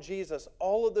they saw Jesus,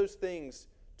 all of those things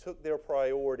took their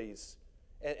priorities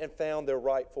and found their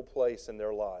rightful place in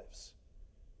their lives.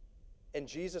 And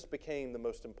Jesus became the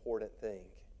most important thing.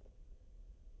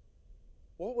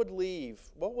 What would lead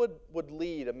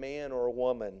a man or a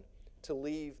woman to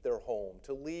leave their home,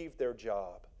 to leave their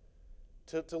job,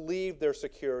 to leave their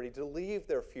security, to leave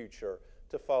their future,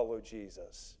 to follow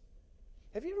Jesus?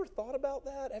 Have you ever thought about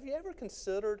that? Have you ever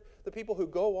considered the people who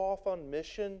go off on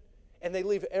mission and they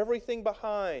leave everything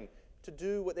behind to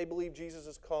do what they believe Jesus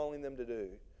is calling them to do?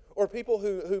 Or people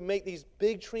who make these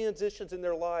big transitions in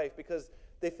their life because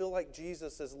they feel like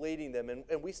Jesus is leading them,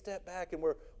 and we step back and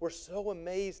we're so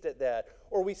amazed at that.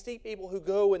 Or we see people who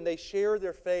go and they share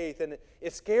their faith, and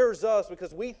it scares us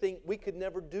because we think we could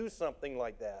never do something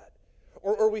like that.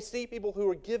 Or we see people who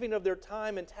are giving of their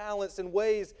time and talents in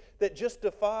ways that just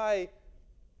defy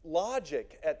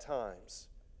logic at times.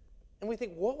 And we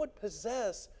think, what would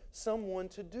possess someone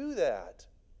to do that?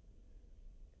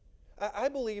 I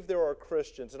believe there are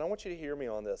Christians, and I want you to hear me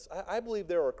on this. I believe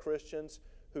there are Christians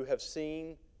who have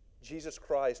seen Jesus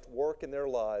Christ work in their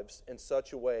lives in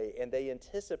such a way, and they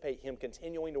anticipate Him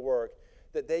continuing to work,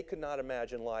 that they could not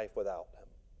imagine life without Him.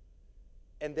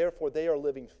 And therefore, they are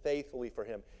living faithfully for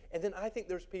Him. And then I think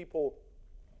there's people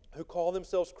who call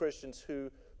themselves Christians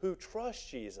who trust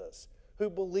Jesus, who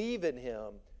believe in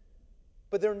Him,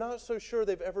 but they're not so sure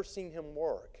they've ever seen Him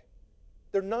work.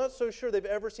 They're not so sure they've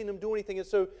ever seen Him do anything. And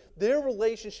so their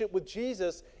relationship with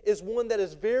Jesus is one that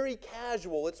is very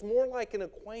casual. It's more like an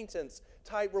acquaintance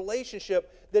type relationship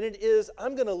than it is,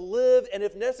 I'm going to live and,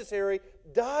 if necessary,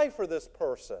 die for this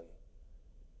person.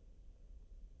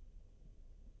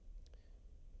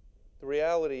 The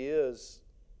reality is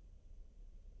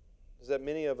that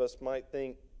many of us might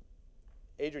think,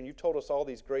 Adrian, you've told us all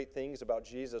these great things about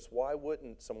Jesus. Why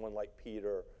wouldn't someone like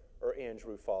Peter or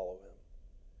Andrew follow Him?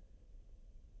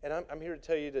 And I'm here to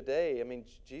tell you today,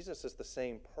 Jesus is the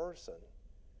same person.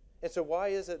 And so why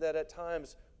is it that at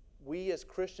times we as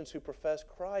Christians who profess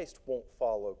Christ won't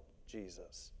follow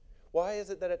Jesus? Why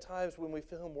is it that at times when we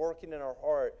feel Him working in our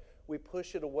heart, we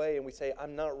push it away and we say,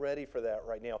 I'm not ready for that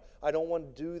right now. I don't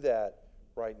want to do that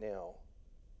right now.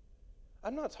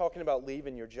 I'm not talking about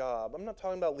leaving your job. I'm not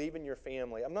talking about leaving your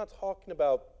family. I'm not talking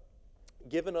about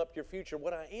giving up your future.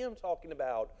 What I am talking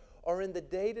about are in the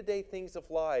day-to-day things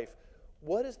of life.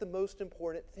 What is the most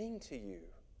important thing to you?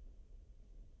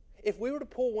 If we were to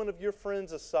pull one of your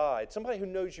friends aside, somebody who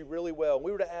knows you really well, and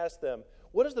we were to ask them,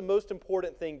 what is the most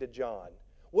important thing to John?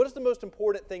 What is the most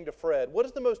important thing to Fred? What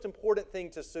is the most important thing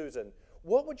to Susan?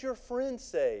 What would your friend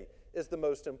say is the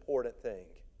most important thing?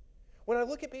 When I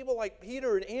look at people like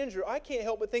Peter and Andrew, I can't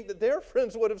help but think that their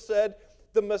friends would have said,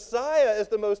 the Messiah is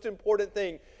the most important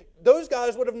thing. Those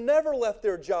guys would have never left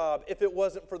their job if it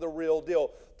wasn't for the real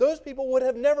deal. Those people would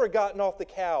have never gotten off the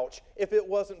couch if it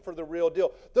wasn't for the real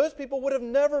deal. Those people would have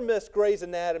never missed Grey's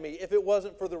Anatomy if it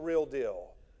wasn't for the real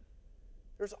deal.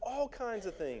 There's all kinds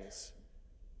of things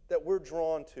that we're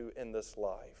drawn to in this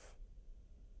life.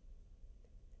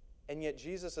 And yet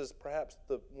Jesus is perhaps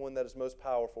the one that is most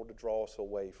powerful to draw us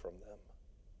away from them.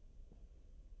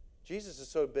 Jesus is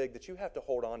so big that you have to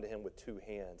hold on to him with two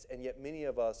hands, and yet many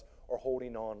of us are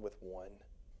holding on with one.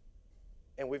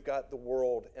 And we've got the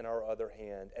world in our other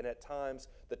hand, and at times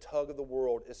the tug of the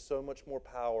world is so much more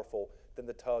powerful than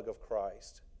the tug of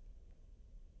Christ.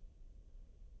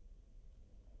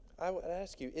 I would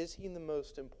ask you, is he the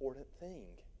most important thing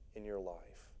in your life?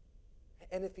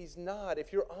 And if he's not,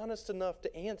 if you're honest enough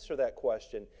to answer that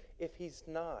question, if he's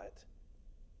not,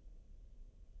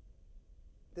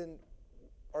 then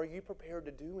are you prepared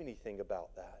to do anything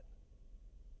about that?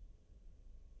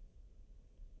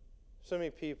 So many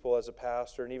people, as a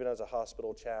pastor and even as a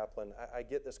hospital chaplain, I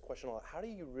get this question a lot. How do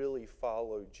you really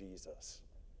follow Jesus?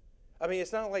 I mean,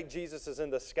 it's not like Jesus is in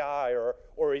the sky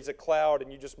or he's a cloud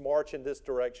and you just march in this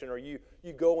direction or you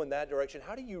go in that direction.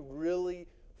 How do you really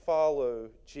follow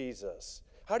Jesus?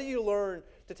 How do you learn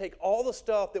to take all the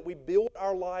stuff that we build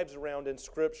our lives around in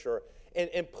Scripture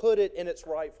and put it in its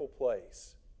rightful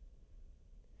place?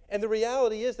 And the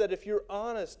reality is that if you're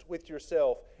honest with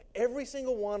yourself, every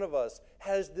single one of us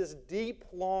has this deep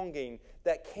longing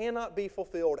that cannot be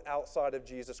fulfilled outside of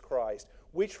Jesus Christ.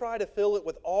 We try to fill it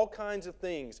with all kinds of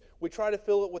things. We try to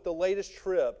fill it with the latest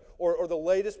trip or the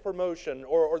latest promotion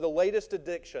or the latest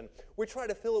addiction. We try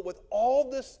to fill it with all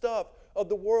this stuff of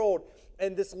the world,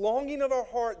 and this longing of our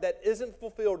heart that isn't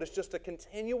fulfilled is just a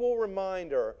continual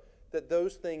reminder that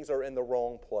those things are in the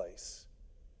wrong place.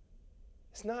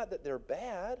 It's not that they're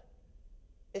bad.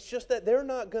 It's just that they're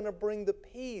not going to bring the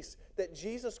peace that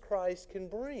Jesus Christ can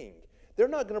bring. They're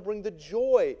not going to bring the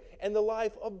joy and the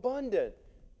life abundant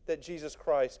that Jesus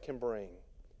Christ can bring.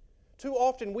 Too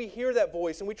often we hear that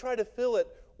voice and we try to fill it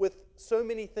with so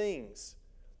many things.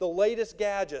 The latest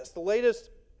gadgets, the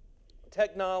latest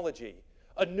technology,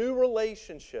 a new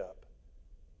relationship.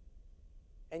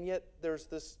 And yet there's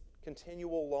this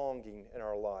continual longing in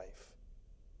our life,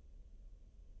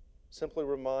 simply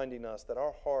reminding us that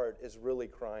our heart is really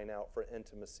crying out for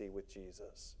intimacy with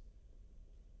Jesus.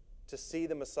 To see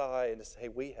the Messiah and to say,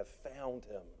 we have found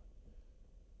him.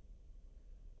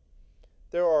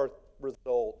 There are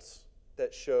results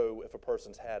that show if a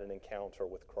person's had an encounter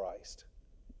with Christ.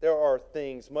 There are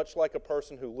things, much like a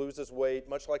person who loses weight,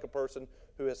 much like a person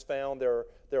who has found their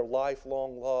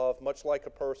lifelong love, much like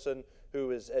a person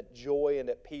who is at joy and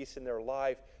at peace in their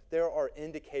life, there are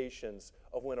indications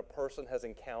of when a person has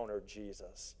encountered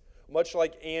Jesus. Much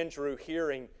like Andrew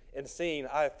hearing and seeing,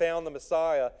 I have found the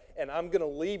Messiah, and I'm going to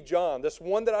leave John, this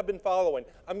one that I've been following.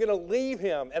 I'm going to leave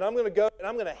him, and I'm going to go, and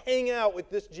I'm going to hang out with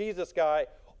this Jesus guy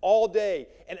all day.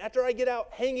 And after I get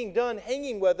out done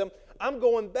hanging with him, I'm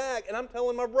going back, and I'm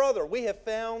telling my brother, we have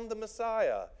found the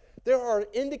Messiah. There are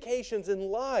indications in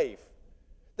life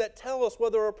that tell us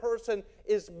whether a person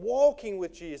is walking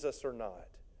with Jesus or not.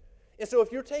 And so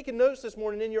if you're taking notes this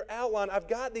morning in your outline, I've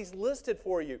got these listed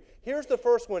for you. Here's the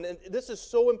first one, and this is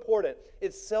so important.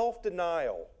 It's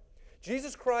self-denial.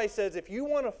 Jesus Christ says, if you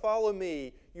want to follow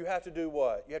me, you have to do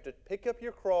what? You have to pick up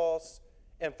your cross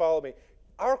and follow me.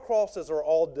 Our crosses are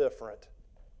all different.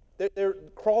 They're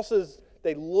crosses,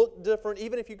 they look different.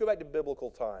 Even if you go back to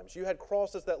biblical times, you had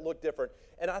crosses that look different.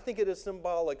 And I think it is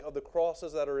symbolic of the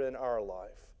crosses that are in our life.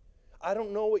 I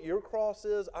don't know what your cross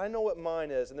is. I know what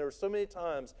mine is. And there are so many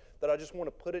times that I just want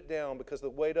to put it down because the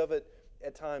weight of it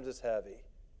at times is heavy.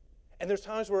 And there's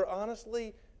times where,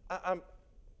 honestly,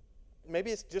 maybe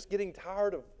it's just getting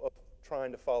tired of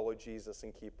trying to follow Jesus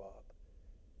and keep up.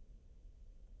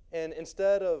 And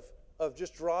instead of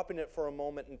just dropping it for a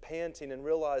moment and panting and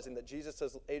realizing that Jesus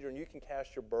says, Adrian, you can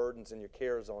cast your burdens and your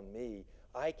cares on me.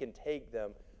 I can take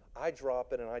them. I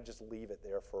drop it and I just leave it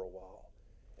there for a while.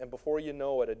 And before you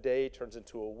know it, a day turns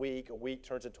into a week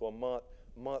turns into a month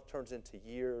turns into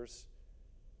years.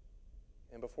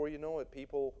 And before you know it,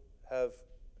 people have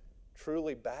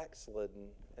truly backslidden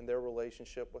in their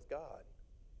relationship with God.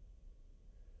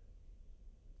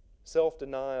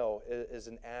 Self-denial is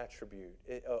an attribute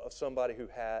of somebody who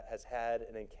has had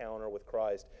an encounter with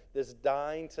Christ. This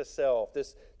dying to self,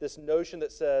 this notion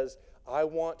that says, I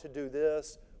want to do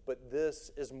this, but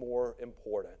this is more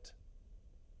important.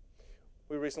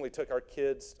 We recently took our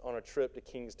kids on a trip to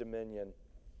King's Dominion,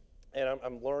 and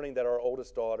I'm learning that our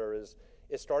oldest daughter is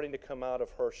starting to come out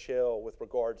of her shell with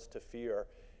regards to fear.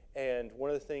 And one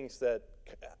of the things that,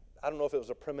 I don't know if it was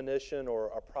a premonition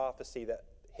or a prophecy that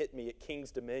hit me at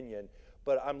King's Dominion,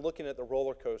 but I'm looking at the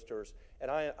roller coasters, and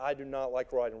I do not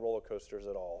like riding roller coasters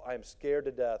at all. I am scared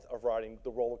to death of riding the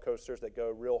roller coasters that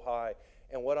go real high.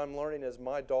 And what I'm learning is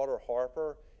my daughter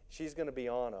Harper, she's going to be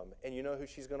on them. And you know who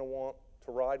she's going to want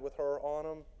to ride with her on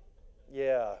them?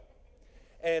 Yeah.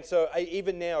 And so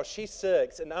even now, she's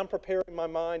 6, and I'm preparing my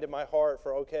mind and my heart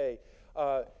for, okay,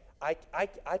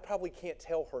 I probably can't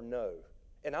tell her no.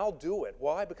 And I'll do it.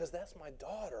 Why? Because that's my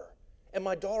daughter. And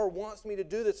my daughter wants me to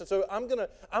do this. And so I'm gonna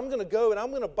go and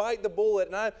I'm gonna bite the bullet,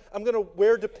 and I'm gonna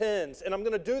wear Depends, and I'm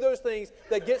gonna do those things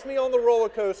that gets me on the roller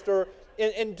coaster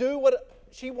and do what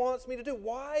she wants me to do.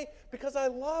 Why? Because I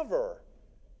love her.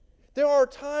 There are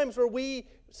times where we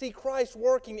see Christ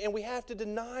working and we have to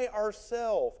deny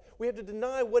ourselves. We have to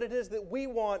deny what it is that we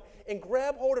want and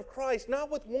grab hold of Christ,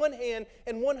 not with one hand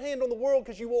and one hand on the world,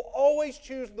 because you will always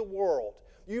choose the world.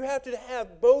 You have to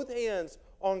have both hands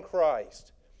on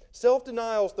Christ.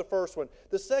 Self-denial is the first one.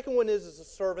 The second one is a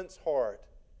servant's heart.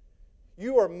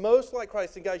 You are most like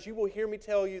Christ. And guys, you will hear me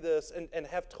tell you this and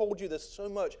have told you this so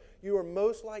much. You are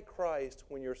most like Christ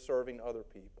when you're serving other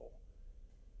people.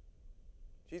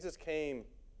 Jesus came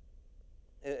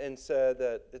and said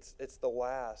that it's the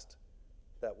last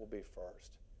that will be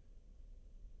first.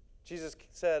 Jesus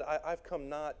said, I've come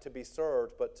not to be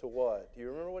served, but to what? Do you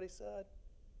remember what he said?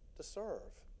 To serve.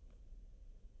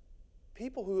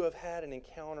 People who have had an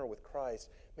encounter with Christ,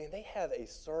 man, they have a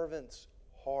servant's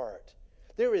heart.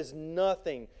 There is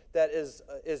nothing that is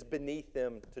beneath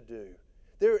them to do.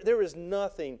 There is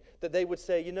nothing that they would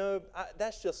say,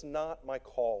 that's just not my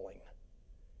calling.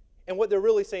 And what they're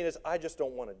really saying is, I just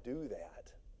don't want to do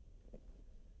that.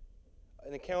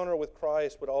 An encounter with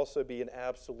Christ would also be an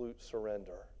absolute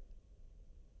surrender.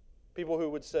 People who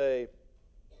would say,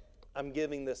 I'm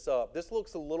giving this up. This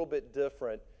looks a little bit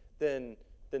different than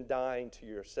dying to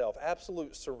yourself.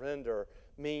 Absolute surrender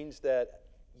means that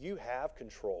you have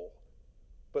control,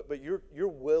 but you're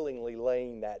willingly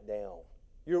laying that down.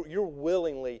 You're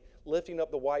willingly lifting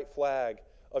up the white flag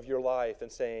of your life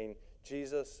and saying,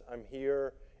 Jesus, I'm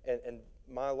here, and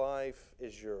my life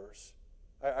is yours.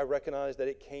 I recognize that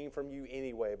it came from you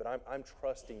anyway, but I'm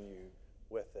trusting you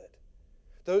with it.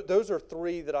 Those are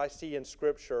 3 that I see in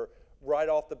Scripture right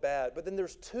off the bat. But then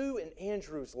there's 2 in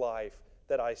Andrew's life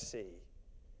that I see.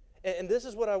 And this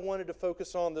is what I wanted to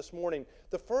focus on this morning.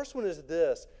 The first one is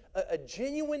this. A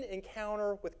genuine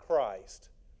encounter with Christ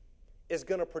is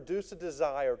going to produce a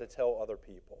desire to tell other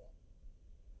people.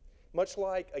 Much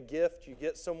like a gift you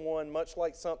get someone, much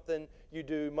like something you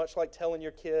do, much like telling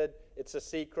your kid it's a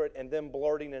secret and then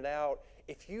blurting it out,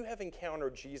 if you have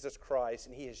encountered Jesus Christ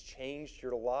and He has changed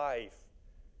your life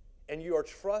and you are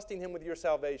trusting Him with your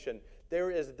salvation,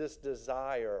 there is this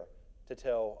desire to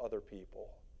tell other people.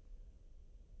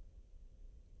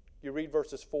 You read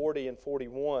verses 40 and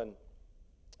 41.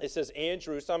 It says,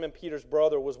 Andrew, Simon Peter's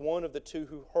brother, was one of the 2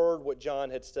 who heard what John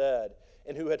had said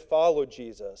and who had followed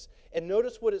Jesus. And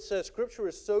notice what it says. Scripture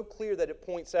is so clear that it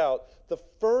points out the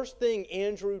first thing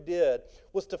Andrew did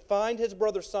was to find his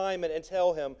brother Simon and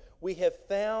tell him, we have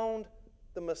found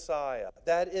the Messiah.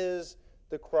 That is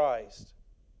the Christ.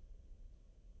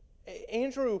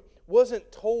 Andrew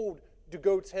wasn't told to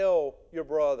go tell your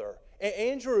brother.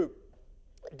 Andrew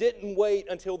didn't wait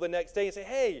until the next day and say,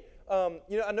 hey,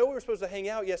 I know we were supposed to hang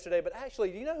out yesterday, but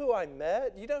actually, do you know who I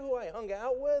met? Do you know who I hung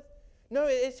out with? No,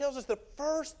 it tells us the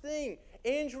first thing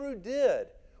Andrew did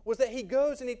was that he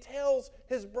goes and he tells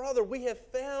his brother, we have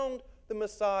found the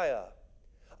Messiah.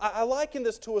 I liken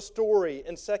this to a story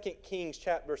in 2 Kings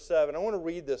chapter 7. I want to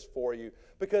read this for you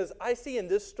because I see in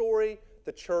this story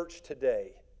the church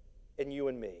today and you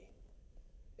and me.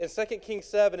 In 2 Kings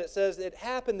 7, it says, it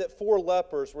happened that 4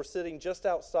 lepers were sitting just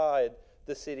outside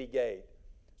the city gate.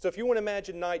 So if you want to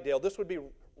imagine Nightdale, this would be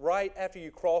right after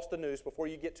you cross the Neuse before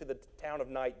you get to the town of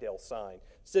Nightdale sign,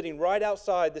 sitting right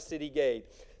outside the city gate.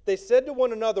 They said to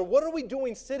one another, what are we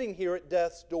doing sitting here at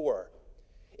death's door?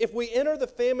 If we enter the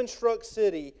famine-struck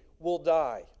city, we'll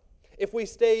die. If we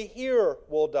stay here,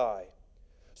 we'll die.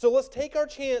 So let's take our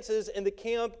chances in the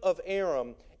camp of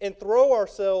Aram and throw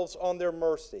ourselves on their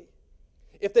mercy.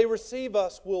 If they receive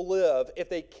us, we'll live. If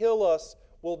they kill us,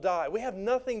 we'll die. We have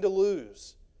nothing to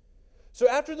lose. So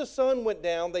after the sun went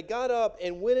down, they got up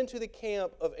and went into the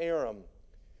camp of Aram.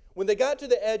 When they got to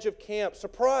the edge of camp,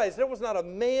 surprise, there was not a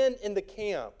man in the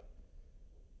camp.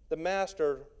 The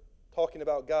master, talking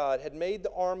about God, had made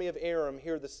the army of Aram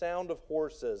hear the sound of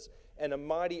horses and a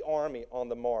mighty army on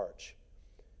the march.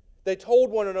 They told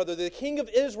one another, the king of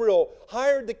Israel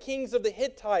hired the kings of the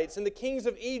Hittites and the kings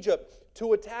of Egypt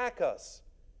to attack us.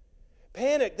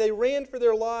 Panicked, they ran for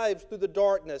their lives through the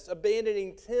darkness,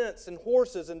 abandoning tents and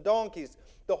horses and donkeys,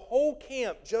 the whole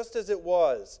camp just as it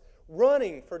was,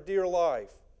 running for dear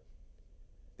life.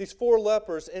 These 4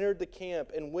 lepers entered the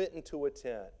camp and went into a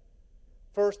tent.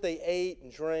 First they ate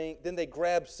and drank, then they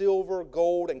grabbed silver,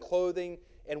 gold, and clothing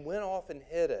and went off and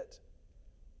hid it.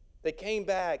 They came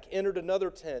back, entered another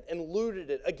tent, and looted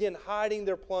it, again hiding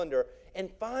their plunder.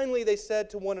 And finally they said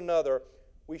to one another,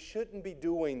 we shouldn't be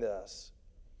doing this.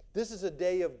 This is a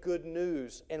day of good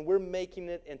news, and we're making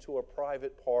it into a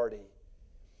private party.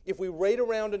 If we wait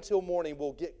around until morning,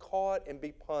 we'll get caught and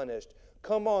be punished.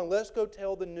 Come on, let's go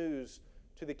tell the news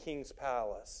to the king's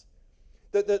palace.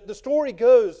 The story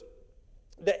goes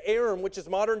that Aram, which is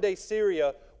modern-day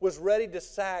Syria, was ready to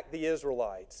sack the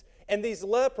Israelites. And these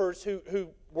lepers who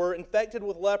were infected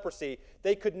with leprosy,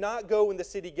 they could not go in the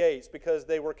city gates because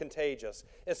they were contagious.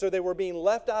 And so they were being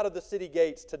left out of the city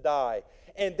gates to die.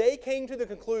 And they came to the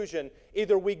conclusion,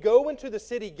 either we go into the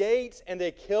city gates and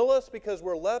they kill us because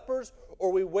we're lepers,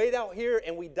 or we wait out here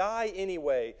and we die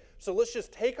anyway. So let's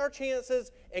just take our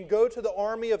chances and go to the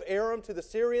army of Aram, to the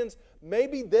Syrians.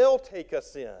 Maybe they'll take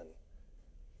us in.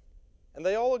 And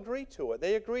they all agree to it.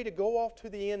 They agree to go off to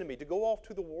the enemy, to go off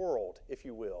to the world, if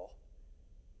you will.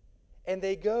 And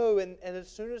they go, and as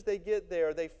soon as they get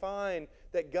there, they find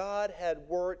that God had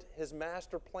worked His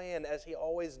master plan as He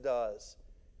always does.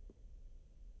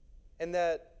 And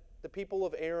that the people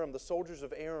of Aram, the soldiers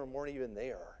of Aram, weren't even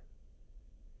there.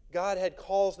 God had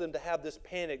caused them to have this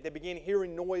panic. They began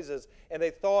hearing noises, and they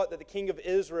thought that the king of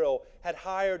Israel had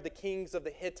hired the kings of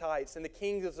the Hittites and the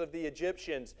kings of the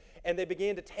Egyptians, and they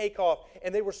began to take off.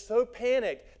 And they were so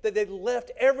panicked that they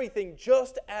left everything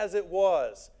just as it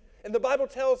was. And the Bible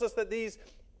tells us that these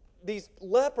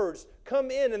lepers come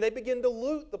in and they begin to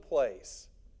loot the place.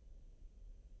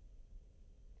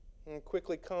 And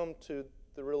quickly come to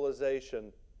the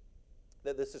realization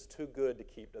that this is too good to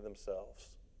keep to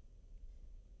themselves.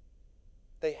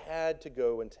 They had to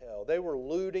go and tell. They were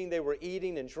looting, they were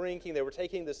eating and drinking, they were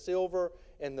taking the silver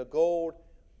and the gold,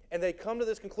 and they come to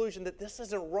this conclusion that this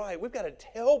isn't right. We've got to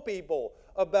tell people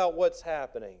about what's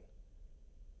happening.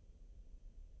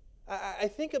 I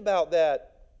think about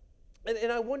that,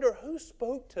 and I wonder who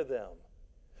spoke to them.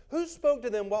 Who spoke to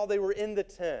them while they were in the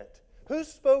tent? Who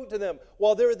spoke to them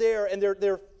while they're there and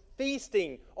they're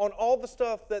feasting on all the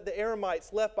stuff that the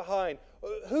Aramites left behind?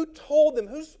 Who told them?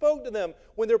 Who spoke to them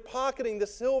when they're pocketing the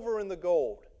silver and the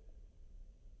gold?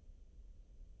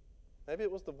 Maybe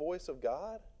it was the voice of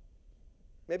God.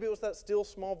 Maybe it was that still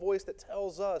small voice that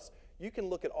tells us, you can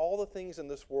look at all the things in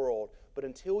this world, but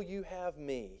until you have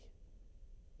me,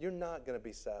 you're not going to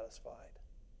be satisfied.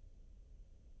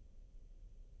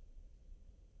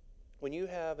 When you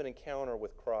have an encounter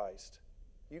with Christ,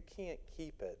 you can't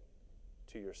keep it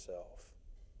to yourself.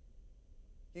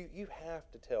 You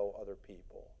have to tell other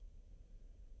people.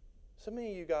 So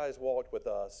many of you guys walked with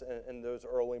us in those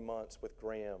early months with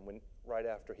Graham, right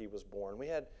after he was born. We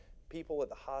had people at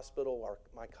the hospital,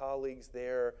 my colleagues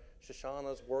there,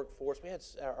 Shoshana's workforce. We had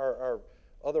our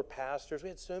other pastors. We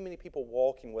had so many people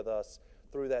walking with us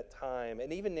through that time.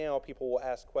 And even now, people will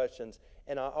ask questions.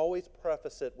 And I always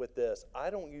preface it with this. I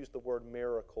don't use the word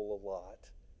miracle a lot.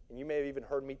 And you may have even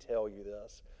heard me tell you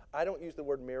this. I don't use the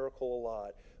word miracle a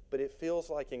lot. But it feels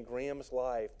like in Graham's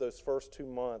life, those first 2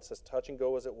 months, as touch and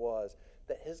go as it was,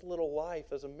 that his little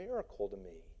life is a miracle to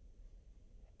me.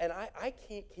 And I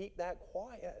can't keep that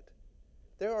quiet.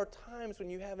 There are times when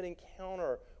you have an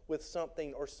encounter with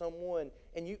something or someone,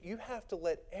 and you have to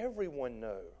let everyone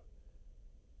know.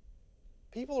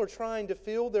 People are trying to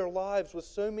fill their lives with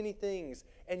so many things,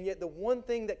 and yet the one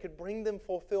thing that could bring them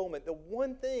fulfillment, the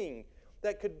one thing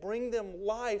that could bring them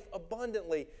life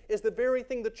abundantly is the very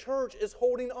thing the church is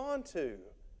holding on to.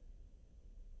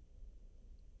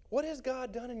 What has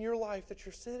God done in your life that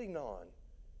you're sitting on?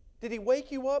 Did He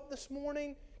wake you up this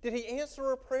morning? Did He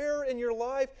answer a prayer in your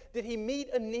life? Did He meet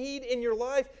a need in your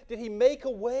life? Did He make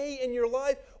a way in your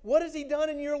life? What has He done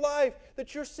in your life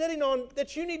that you're sitting on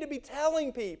that you need to be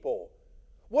telling people?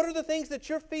 What are the things that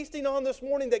you're feasting on this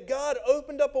morning that God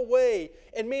opened up a way,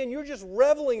 and man, you're just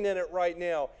reveling in it right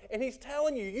now, and He's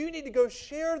telling you, you need to go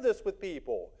share this with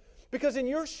people, because in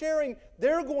your sharing,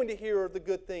 they're going to hear the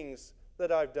good things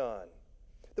that I've done.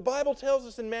 The Bible tells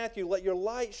us in Matthew, let your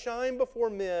light shine before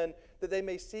men that they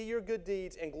may see your good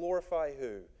deeds and glorify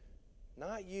who?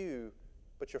 Not you,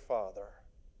 but your Father.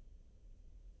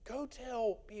 Go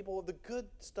tell people the good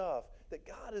stuff that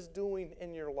God is doing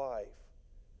in your life.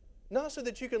 Not so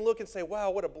that you can look and say,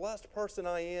 wow, what a blessed person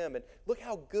I am, and look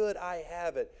how good I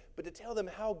have it, but to tell them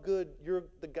how good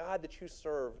the God that you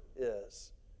serve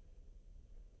is.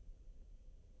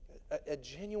 A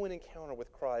genuine encounter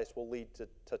with Christ will lead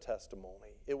to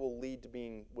testimony. It will lead to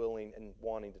being willing and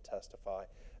wanting to testify.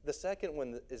 The second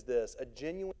one is this: a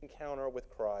genuine encounter with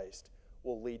Christ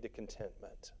will lead to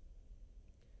contentment.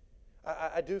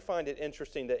 I do find it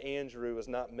interesting that Andrew is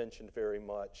not mentioned very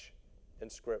much in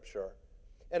Scripture.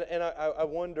 And I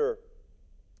wonder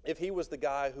if he was the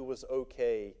guy who was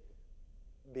okay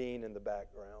being in the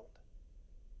background.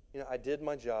 You know, I did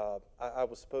my job. I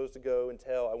was supposed to go and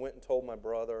tell. I went and told my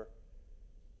brother.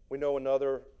 We know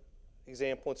another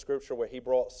example in Scripture where he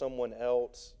brought someone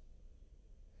else.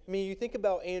 I mean, you think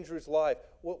about Andrew's life.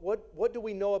 What do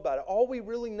we know about it? All we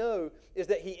really know is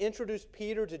that he introduced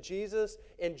Peter to Jesus.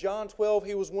 In John 12,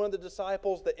 he was one of the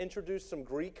disciples that introduced some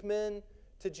Greek men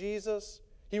to Jesus.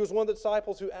 He was one of the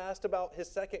disciples who asked about his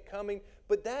second coming.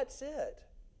 But that's it.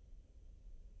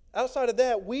 Outside of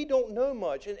that, we don't know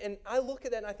much. And I look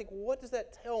at that and I think, what does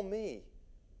that tell me?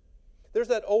 There's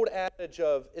that old adage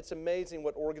of, it's amazing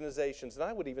what organizations, and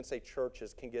I would even say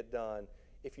churches, can get done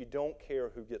if you don't care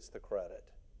who gets the credit.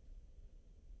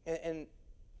 And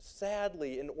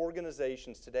sadly, in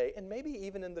organizations today, and maybe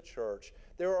even in the church,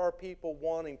 there are people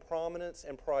wanting prominence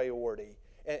and priority,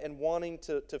 and wanting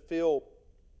to feel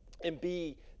and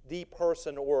be the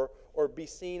person, or be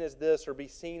seen as this or be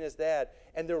seen as that,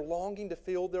 and they're longing to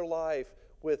fill their life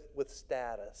with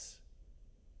status.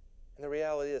 And the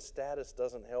reality is, status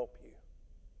doesn't help you.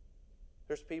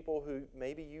 There's people who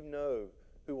maybe you know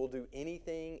who will do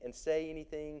anything and say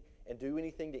anything and do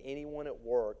anything to anyone at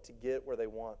work to get where they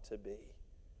want to be,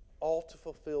 all to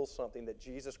fulfill something that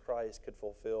Jesus Christ could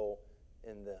fulfill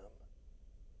in them.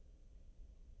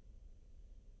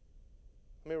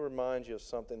 Let me remind you of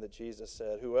something that Jesus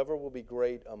said. Whoever will be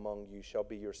great among you shall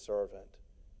be your servant,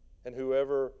 and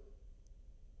whoever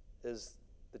is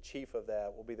the chief of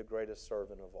that will be the greatest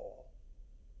servant of all.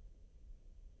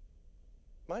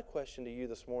 My question to you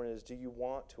this morning is, do you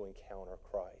want to encounter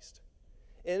Christ?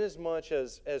 Inasmuch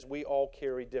as we all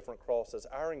carry different crosses,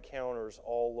 our encounters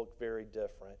all look very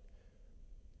different.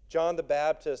 John the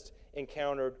Baptist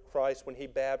encountered Christ when he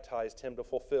baptized him to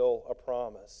fulfill a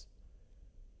promise.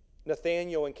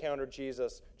 Nathanael encountered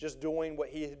Jesus just doing what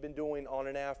he had been doing on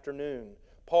an afternoon.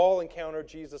 Paul encountered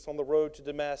Jesus on the road to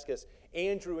Damascus.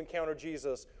 Andrew encountered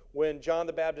Jesus when John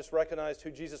the Baptist recognized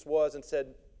who Jesus was and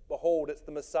said, behold, it's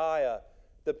the Messiah,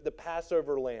 the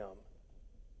Passover lamb.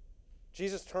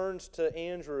 Jesus turns to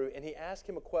Andrew and he asks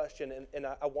him a question, and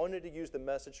I wanted to use the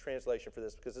Message translation for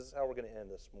this because this is how we're going to end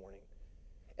this morning.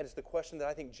 And it's the question that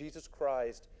I think Jesus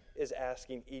Christ is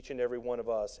asking each and every one of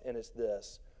us, and it's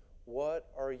this: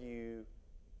 what are you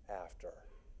after?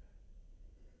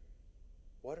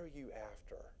 What are you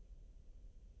after?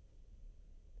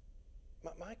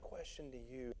 My question to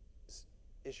you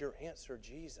is your answer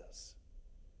Jesus?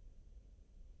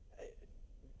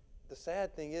 The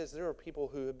sad thing is, there are people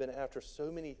who have been after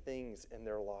so many things in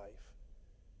their life.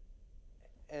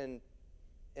 And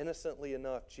innocently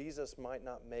enough, Jesus might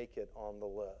not make it on the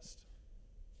list.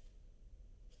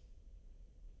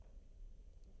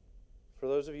 For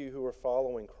those of you who are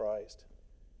following Christ,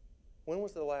 when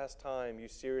was the last time you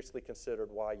seriously considered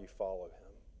why you follow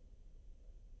Him?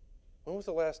 When was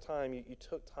the last time you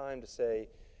took time to say,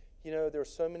 you know, there are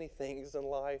so many things in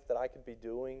life that I could be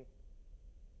doing.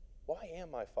 Why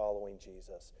am I following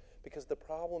Jesus? Because the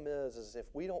problem is if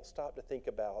we don't stop to think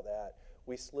about that,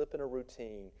 we slip in a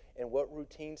routine. And what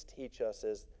routines teach us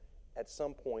is at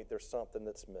some point there's something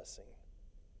that's missing.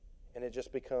 And it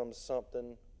just becomes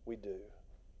something we do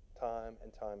time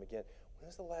and time again. When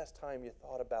was the last time you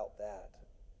thought about that?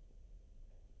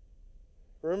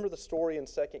 Remember the story in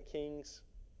 2 Kings?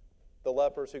 The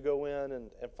lepers who go in and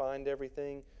find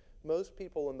everything? Most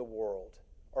people in the world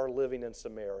are living in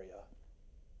Samaria.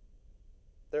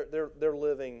 They're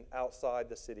living outside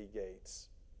the city gates.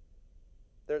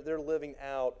 They're living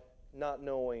out not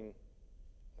knowing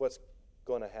what's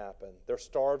going to happen. They're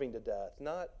starving to death,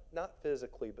 not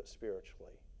physically but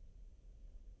spiritually.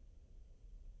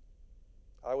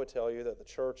 I would tell you that the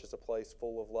church is a place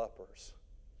full of lepers.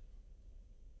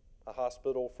 A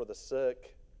hospital for the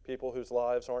sick, people whose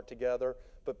lives aren't together,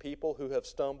 but people who have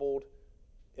stumbled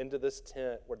into this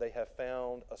tent where they have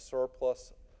found a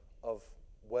surplus of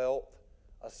wealth,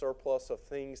 a surplus of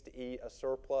things to eat, a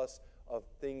surplus of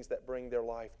things that bring their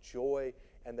life joy,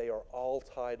 and they are all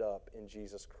tied up in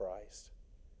Jesus Christ.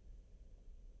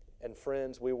 And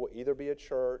friends, we will either be a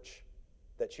church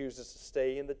that chooses to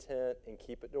stay in the tent and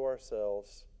keep it to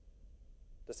ourselves,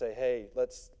 to say, hey,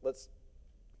 let's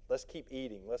keep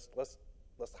eating, let's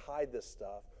hide this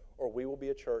stuff, or we will be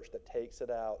a church that takes it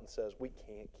out and says we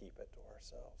can't keep it to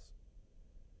ourselves.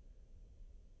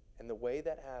 And the way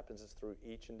that happens is through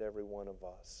each and every one of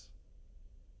us.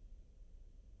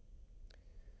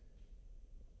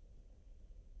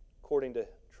 According to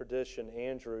tradition,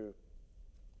 Andrew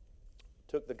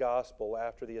took the gospel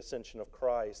after the ascension of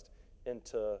Christ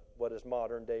into what is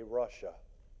modern-day Russia.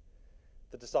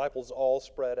 The disciples all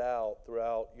spread out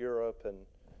throughout Europe and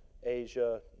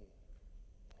Asia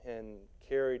and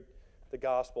carried the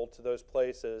gospel to those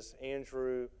places.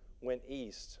 Andrew went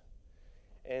east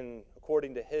and,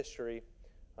 according to history,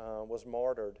 was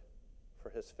martyred for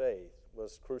his faith,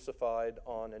 was crucified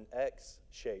on an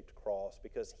X-shaped cross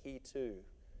because he too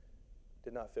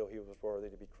did not feel he was worthy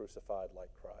to be crucified like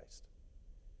Christ.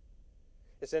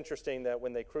 It's interesting that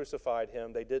when they crucified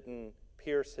him, they didn't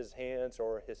pierce his hands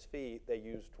or his feet. They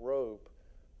used rope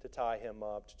to tie him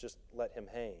up, to just let him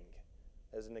hang,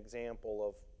 as an example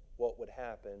of what would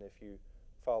happen if you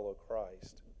follow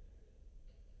Christ.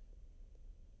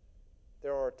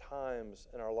 There are times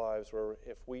in our lives where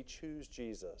if we choose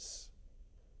Jesus,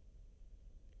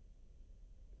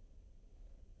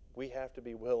 we have to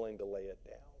be willing to lay it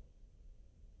down.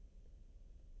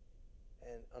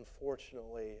 And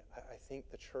unfortunately, I think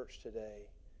the church today,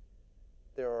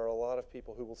 there are a lot of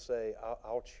people who will say,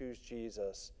 I'll choose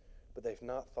Jesus, but they've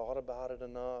not thought about it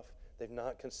enough. They've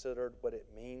not considered what it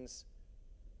means.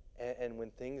 And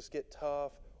when things get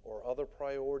tough or other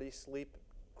priorities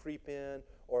creep in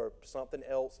or something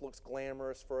else looks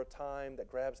glamorous for a time that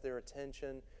grabs their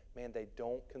attention, man, they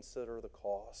don't consider the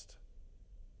cost.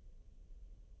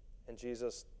 And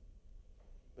Jesus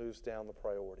moves down the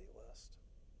priority list.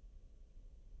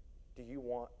 Do you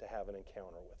want to have an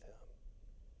encounter with him?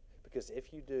 Because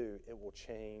if you do, it will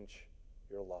change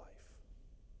your life.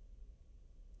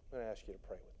 I'm going to ask you to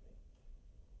pray with me.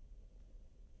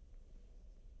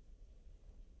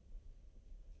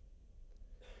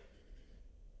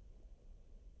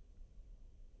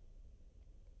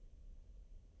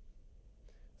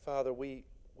 Father, we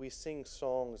sing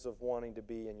songs of wanting to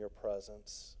be in your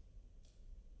presence.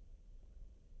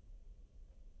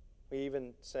 We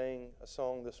even sang a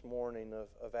song this morning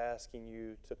of asking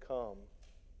you to come.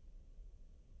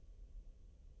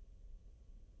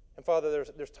 And Father,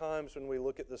 there's times when we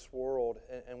look at this world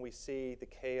and we see the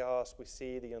chaos, we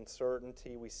see the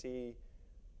uncertainty, we see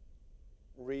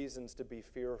reasons to be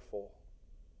fearful.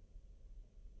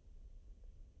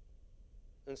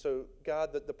 And so,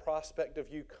 God, the prospect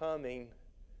of you coming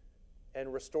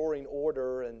and restoring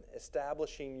order and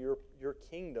establishing your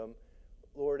kingdom,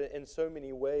 Lord, in so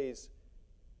many ways,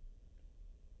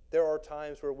 there are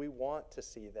times where we want to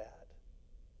see that,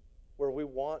 where we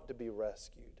want to be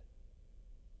rescued.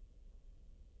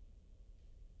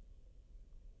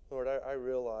 Lord, I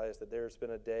realize that there's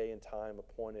been a day and time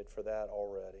appointed for that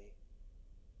already.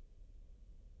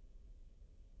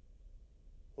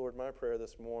 Lord, my prayer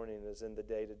this morning is in the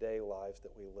day-to-day lives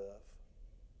that we live.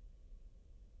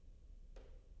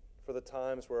 For the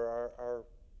times where our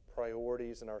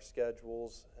priorities and our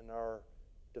schedules and our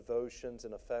devotions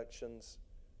and affections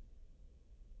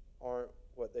aren't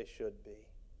what they should be.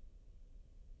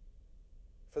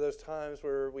 For those times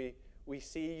where we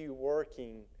see you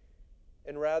working,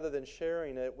 and rather than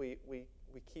sharing it, we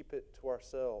keep it to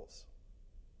ourselves.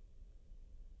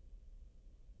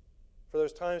 For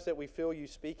those times that we feel you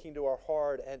speaking to our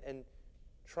heart and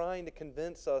trying to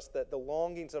convince us that the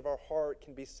longings of our heart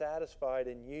can be satisfied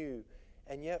in you,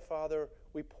 and yet, Father,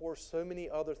 we pour so many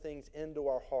other things into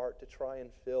our heart to try and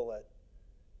fill it.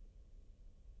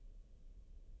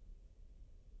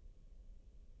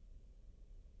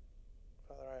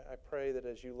 Father, I pray that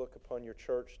as you look upon your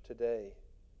church today,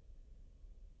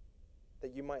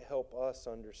 that you might help us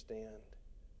understand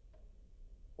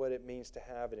what it means to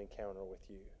have an encounter with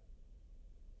you.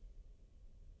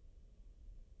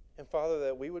 And Father,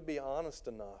 that we would be honest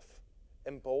enough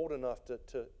and bold enough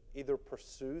to either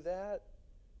pursue that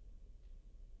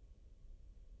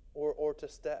or to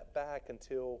step back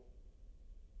until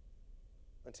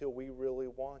we really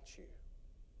want you.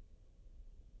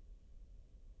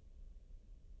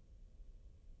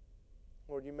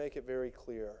 Lord, you make it very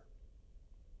clear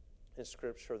in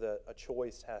Scripture that a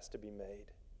choice has to be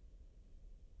made.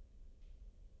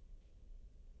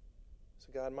 So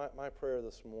God, my prayer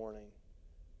this morning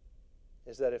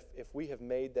is that if we have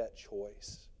made that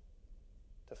choice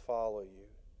to follow you,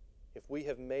 if we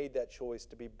have made that choice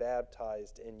to be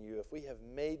baptized in you, if we have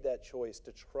made that choice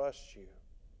to trust you,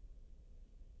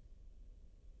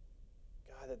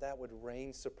 God, that would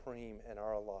reign supreme in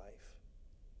our life.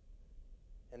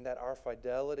 And that our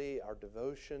fidelity, our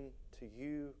devotion to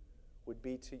you would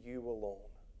be to you alone.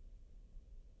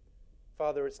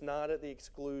 Father, it's not at the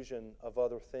exclusion of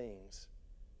other things.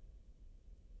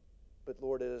 But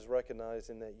Lord, it is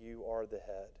recognizing that you are the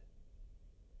head.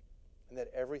 And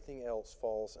that everything else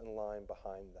falls in line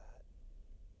behind that.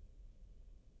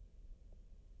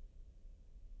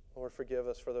 Lord, forgive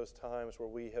us for those times where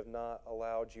we have not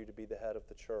allowed you to be the head of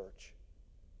the church.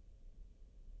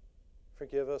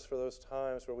 Forgive us for those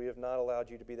times where we have not allowed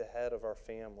you to be the head of our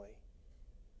family,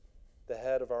 the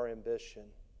head of our ambition,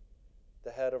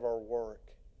 the head of our work.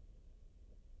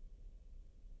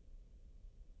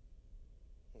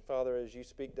 And Father, as you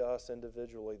speak to us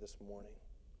individually this morning,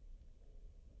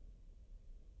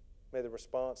 may the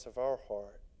response of our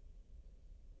heart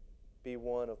be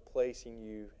one of placing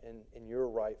you in your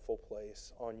rightful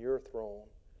place, on your throne,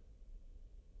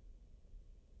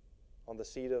 on the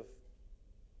seat of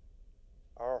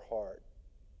our heart,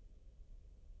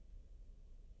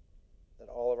 that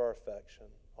all of our affection,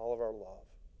 all of our love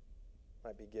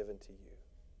might be given to you.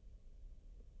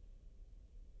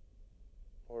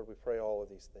 Lord, we pray all of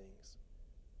these things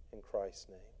in Christ's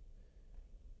name.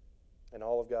 And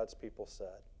all of God's people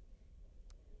said,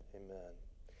 amen.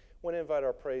 I want to invite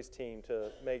our praise team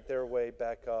to make their way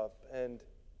back up. And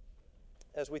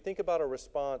as we think about a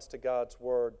response to God's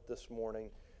word this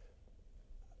morning,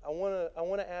 I want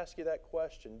to ask you that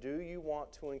question. Do you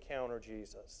want to encounter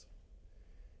Jesus?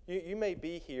 You may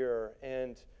be here,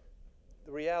 and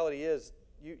the reality is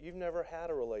you've never had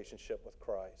a relationship with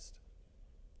Christ.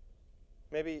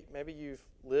 Maybe you've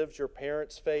lived your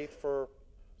parents' faith for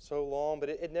so long, but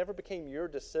it never became your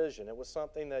decision. It was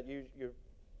something that you're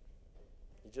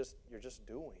just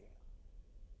doing.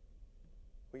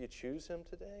 Will you choose him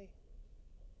today?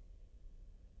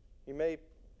 You may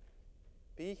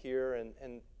be here, and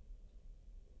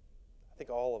I think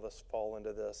all of us fall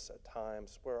into this at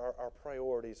times, where our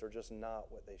priorities are just not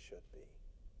what they should be.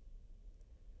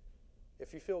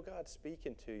 If you feel God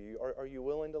speaking to you, are you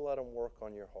willing to let him work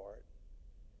on your heart?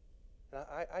 And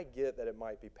I get that it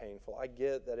might be painful. I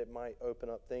get that it might open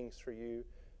up things for you,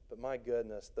 but my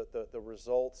goodness, the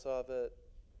results of it,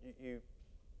 you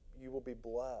will be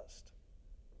blessed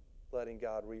letting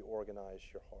God reorganize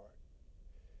your heart.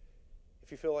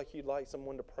 If you feel like you'd like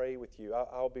someone to pray with you,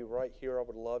 I'll be right here. I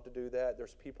would love to do that.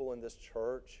 There's people in this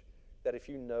church that if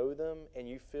you know them and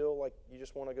you feel like you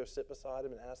just want to go sit beside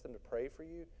them and ask them to pray for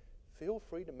you, feel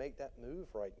free to make that move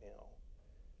right now.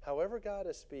 However God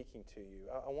is speaking to you,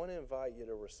 I want to invite you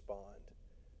to respond.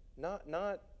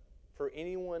 Not for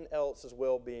anyone else's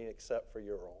well-being except for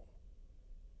your own.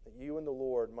 That you and the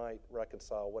Lord might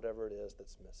reconcile whatever it is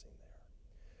that's missing there.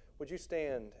 Would you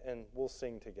stand and we'll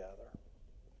sing together?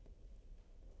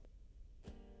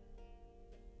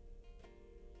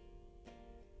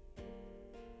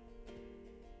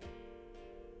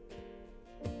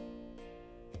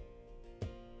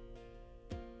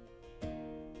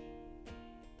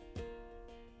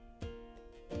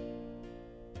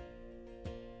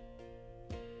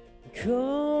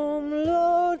 Come,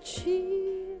 Lord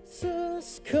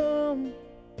Jesus, come.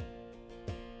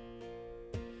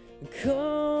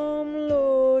 Come,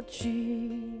 Lord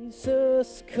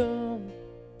Jesus, come.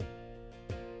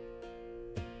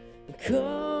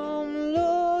 Come,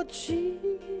 Lord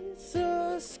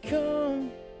Jesus,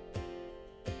 come.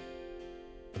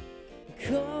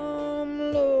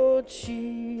 Come, Lord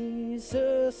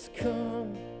Jesus,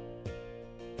 come.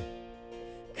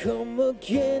 Come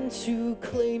again to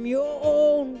claim your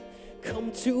own.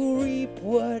 Come to reap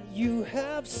what you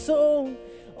have sown.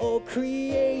 All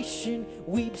creation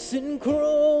weeps and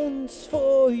groans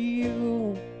for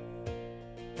you.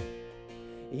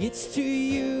 It's to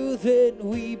you that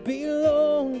we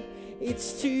belong.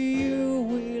 It's to you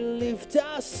we lift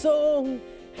our song.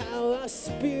 How our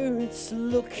spirits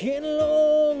look and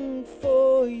long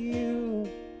for you.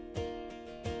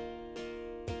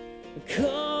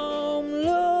 Come,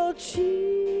 Lord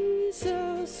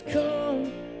Jesus,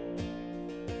 come.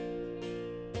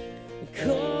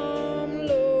 Come,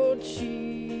 Lord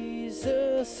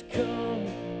Jesus, come.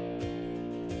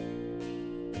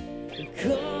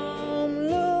 Come,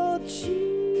 Lord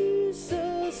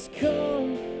Jesus,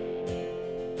 come.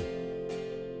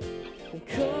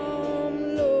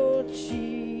 Come, Lord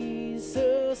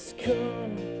Jesus,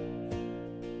 come.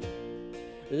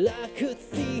 Like a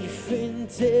thief in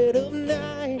dead of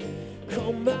night,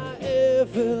 come my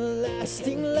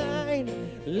everlasting light.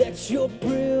 Let your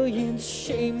brilliance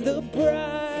shame the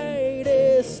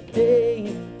brightest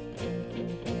day.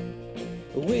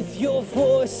 With your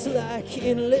voice like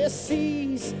endless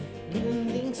seas,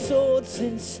 Wielding swords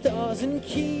and stars and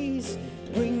keys,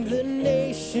 bring the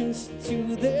nations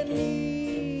to their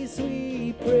knees,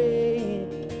 we pray.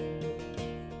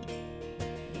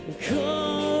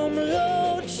 Come,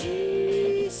 Lord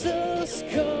Jesus,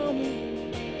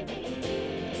 come.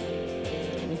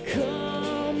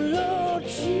 Come, Lord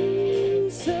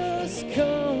Jesus,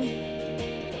 come.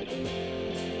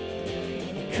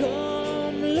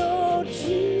 Come, Lord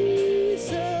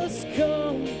Jesus,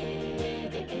 come.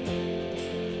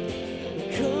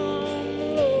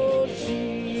 Come, Lord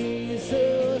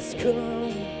Jesus,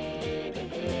 come.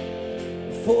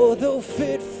 For though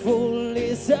fitful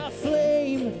is our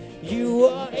flame, you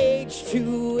are age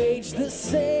to age the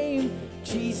same.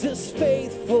 Jesus,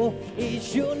 faithful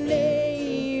is your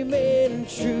name and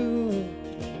true.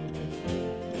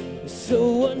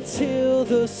 So until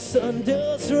the sun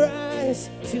does rise,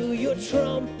 till your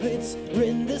trumpets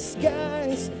rend the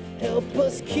skies, help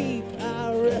us keep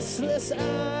our restless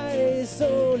eyes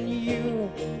on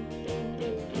you.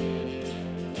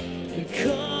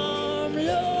 Come,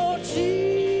 Lord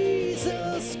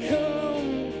Jesus,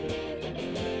 come.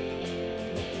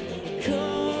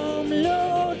 Come,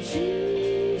 Lord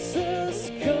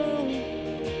Jesus, come.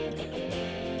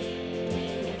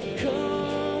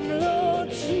 Come,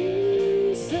 Lord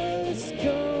Jesus,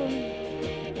 come.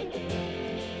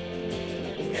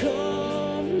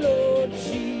 Come, Lord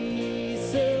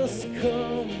Jesus,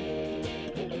 come.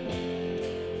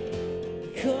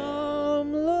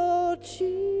 Come, Lord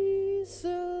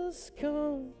Jesus,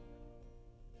 come.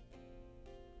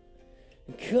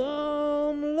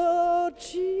 Come, Lord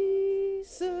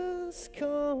Jesus,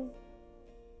 come.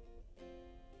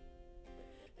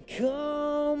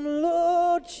 Come,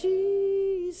 Lord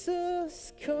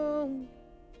Jesus, come.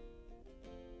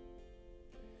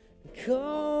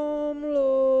 Come,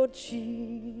 Lord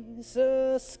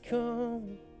Jesus,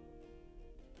 come.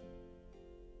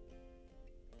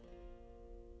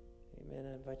 Amen.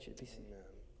 I invite you to be seated.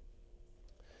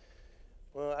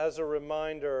 Well, as a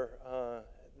reminder,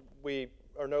 we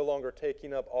are no longer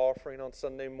taking up offering on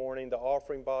Sunday morning. The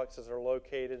offering boxes are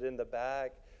located in the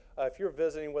back. If you're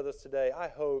visiting with us today, I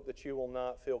hope that you will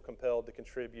not feel compelled to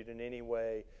contribute in any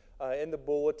way. In the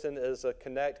bulletin is a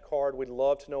Connect card. We'd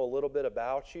love to know a little bit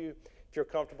about you, if you're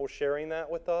comfortable sharing that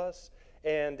with us.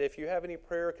 And if you have any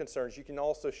prayer concerns, you can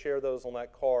also share those on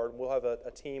that card. We'll have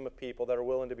a team of people that are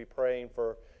willing to be praying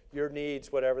for your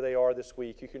needs, whatever they are this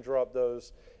week. You can drop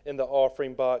those in the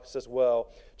offering box as well.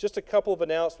 Just a couple of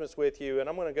announcements with you, and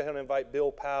I'm going to go ahead and invite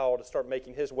Bill Powell to start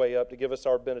making his way up to give us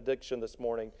our benediction this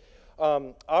morning.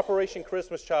 Operation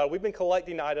Christmas Child, we've been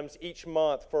collecting items each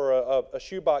month for a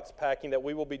shoebox packing that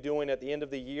we will be doing at the end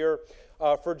of the year.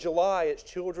 For July, it's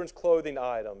children's clothing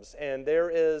items, and there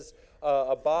is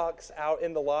a box out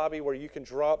in the lobby where you can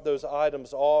drop those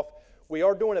items off. We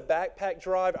are doing a backpack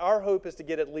drive. Our hope is to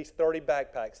get at least 30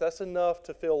 backpacks. That's enough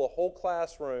to fill a whole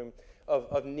classroom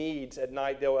of needs at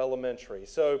Knightdale Elementary.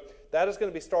 So that is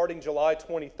going to be starting July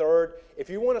 23rd. If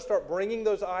you want to start bringing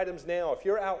those items now, if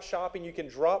you're out shopping, you can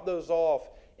drop those off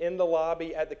in the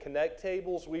lobby at the Connect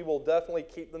tables. We will definitely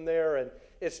keep them there. And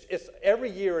it's every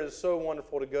year it is so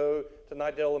wonderful to go to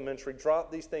Knightdale Elementary,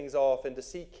 drop these things off, and to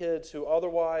see kids who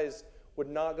otherwise would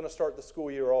not going to start the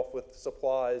school year off with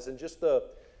supplies, and just the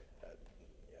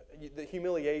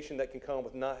humiliation that can come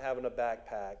with not having a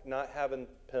backpack, not having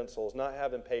pencils, not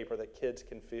having paper that kids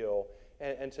can feel,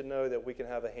 and to know that we can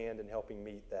have a hand in helping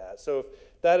meet that. So if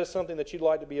that is something that you'd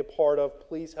like to be a part of,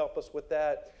 please help us with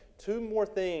that. Two more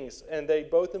things, and they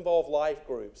both involve life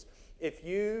groups. If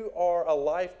you are a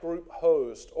life group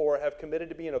host or have committed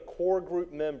to being a core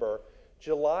group member,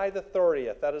 July the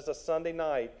 30th, that is a Sunday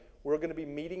night, we're going to be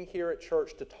meeting here at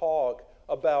church to talk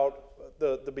about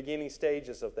the beginning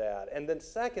stages of that. And then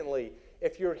secondly,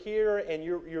 if you're here and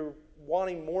you're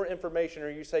wanting more information, or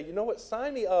you say, you know what,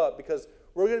 sign me up, because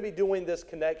we're going to be doing this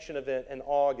connection event in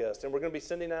August, and we're going to be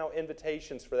sending out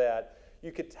invitations for that.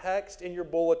 You could text in your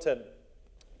bulletin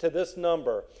to this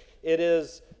number. It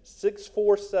is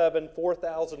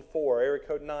 647-4004, area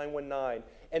code 919,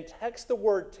 and text the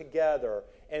word together,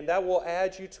 and that will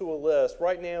add you to a list.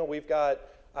 Right now we've got,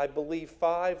 I believe,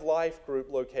 5 life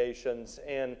group locations,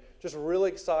 and just really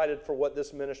excited for what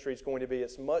this ministry is going to be.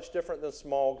 It's much different than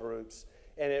small groups,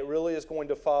 and it really is going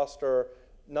to foster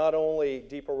not only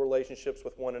deeper relationships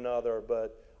with one another,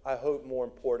 but I hope more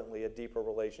importantly, a deeper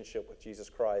relationship with Jesus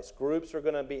Christ. Groups are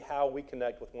going to be how we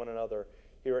connect with one another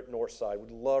here at Northside.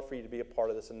 We'd love for you to be a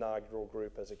part of this inaugural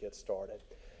group as it gets started.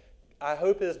 I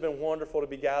hope it has been wonderful to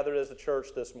be gathered as a church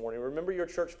this morning. Remember your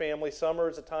church family. Summer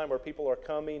is a time where people are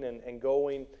coming and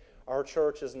going. Our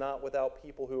church is not without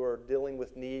people who are dealing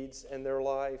with needs in their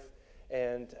life.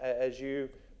 And as you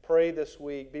pray this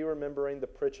week. Be remembering the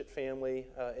Pritchett family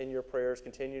in your prayers.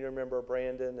 Continue to remember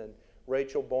Brandon and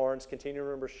Rachel Barnes. Continue to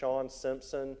remember Sean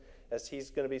Simpson as he's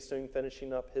going to be soon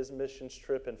finishing up his missions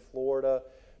trip in Florida.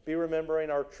 Be remembering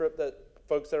our trip that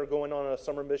folks that are going on a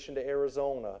summer mission to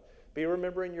Arizona. Be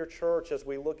remembering your church as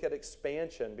we look at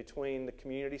expansion between the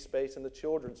community space and the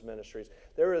children's ministries.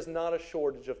 There is not a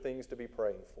shortage of things to be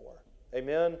praying for.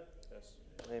 Amen? Yes.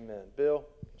 Amen. Bill,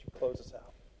 would you close us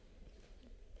out?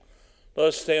 Let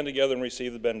us stand together and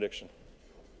receive the benediction.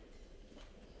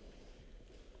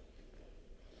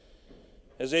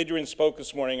 As Adrian spoke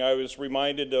this morning, I was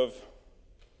reminded of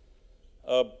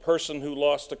a person who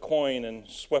lost a coin and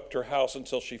swept her house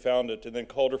until she found it and then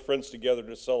called her friends together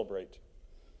to celebrate.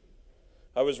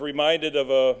 I was reminded of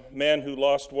a man who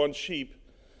lost one sheep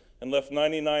and left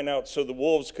 99 out so the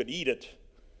wolves could eat it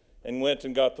and went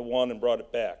and got the one and brought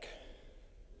it back.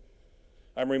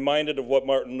 I'm reminded of what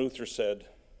Martin Luther said.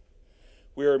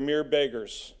 We are mere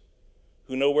beggars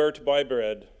who know where to buy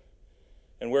bread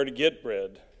and where to get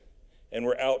bread, and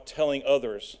we're out telling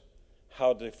others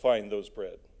how to find those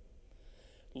bread.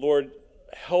 Lord,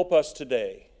 help us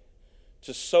today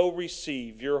to so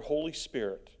receive your Holy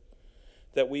Spirit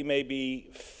that we may be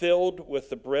filled with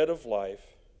the bread of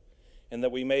life and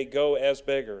that we may go as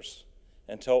beggars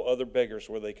and tell other beggars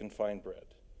where they can find bread.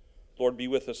 Lord, be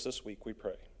with us this week, we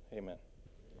pray. Amen.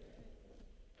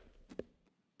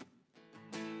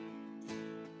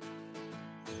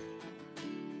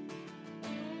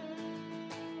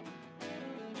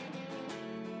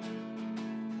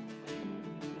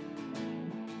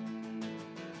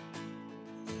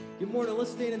 Good morning.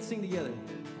 Let's stand and sing together.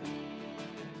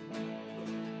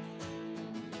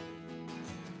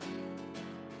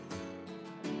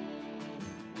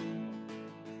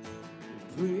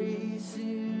 Praise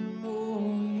him,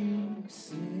 oh you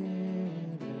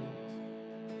sinners.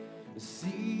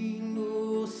 Sing,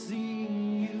 oh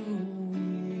sing you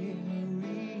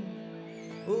weary.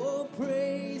 Oh,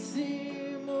 praise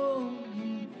him, oh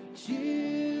you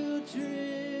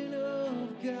children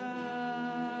of God.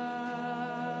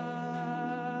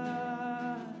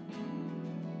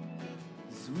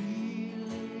 'Cause we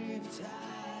lift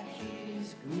high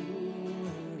his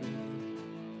glory,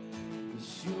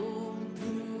 shown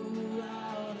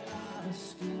throughout our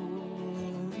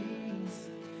stories.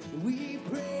 We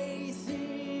praise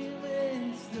him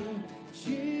as the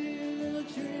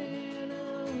children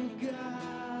of God.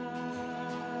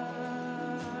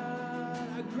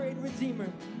 Our great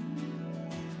Redeemer,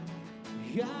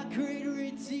 our great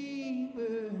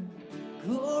Redeemer,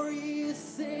 glorious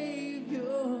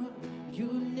Savior.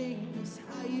 Your name is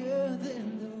higher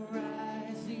than the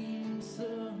rising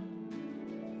sun.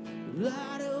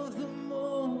 Light of the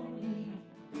morning,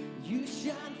 you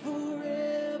shine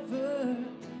forever.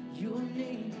 Your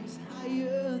name is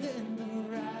higher than the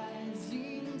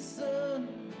rising sun.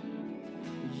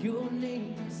 Your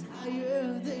name is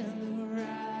higher than the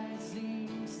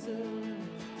rising sun.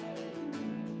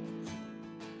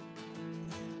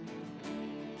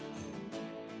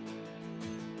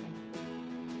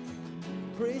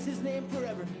 Praise his name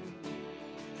forever.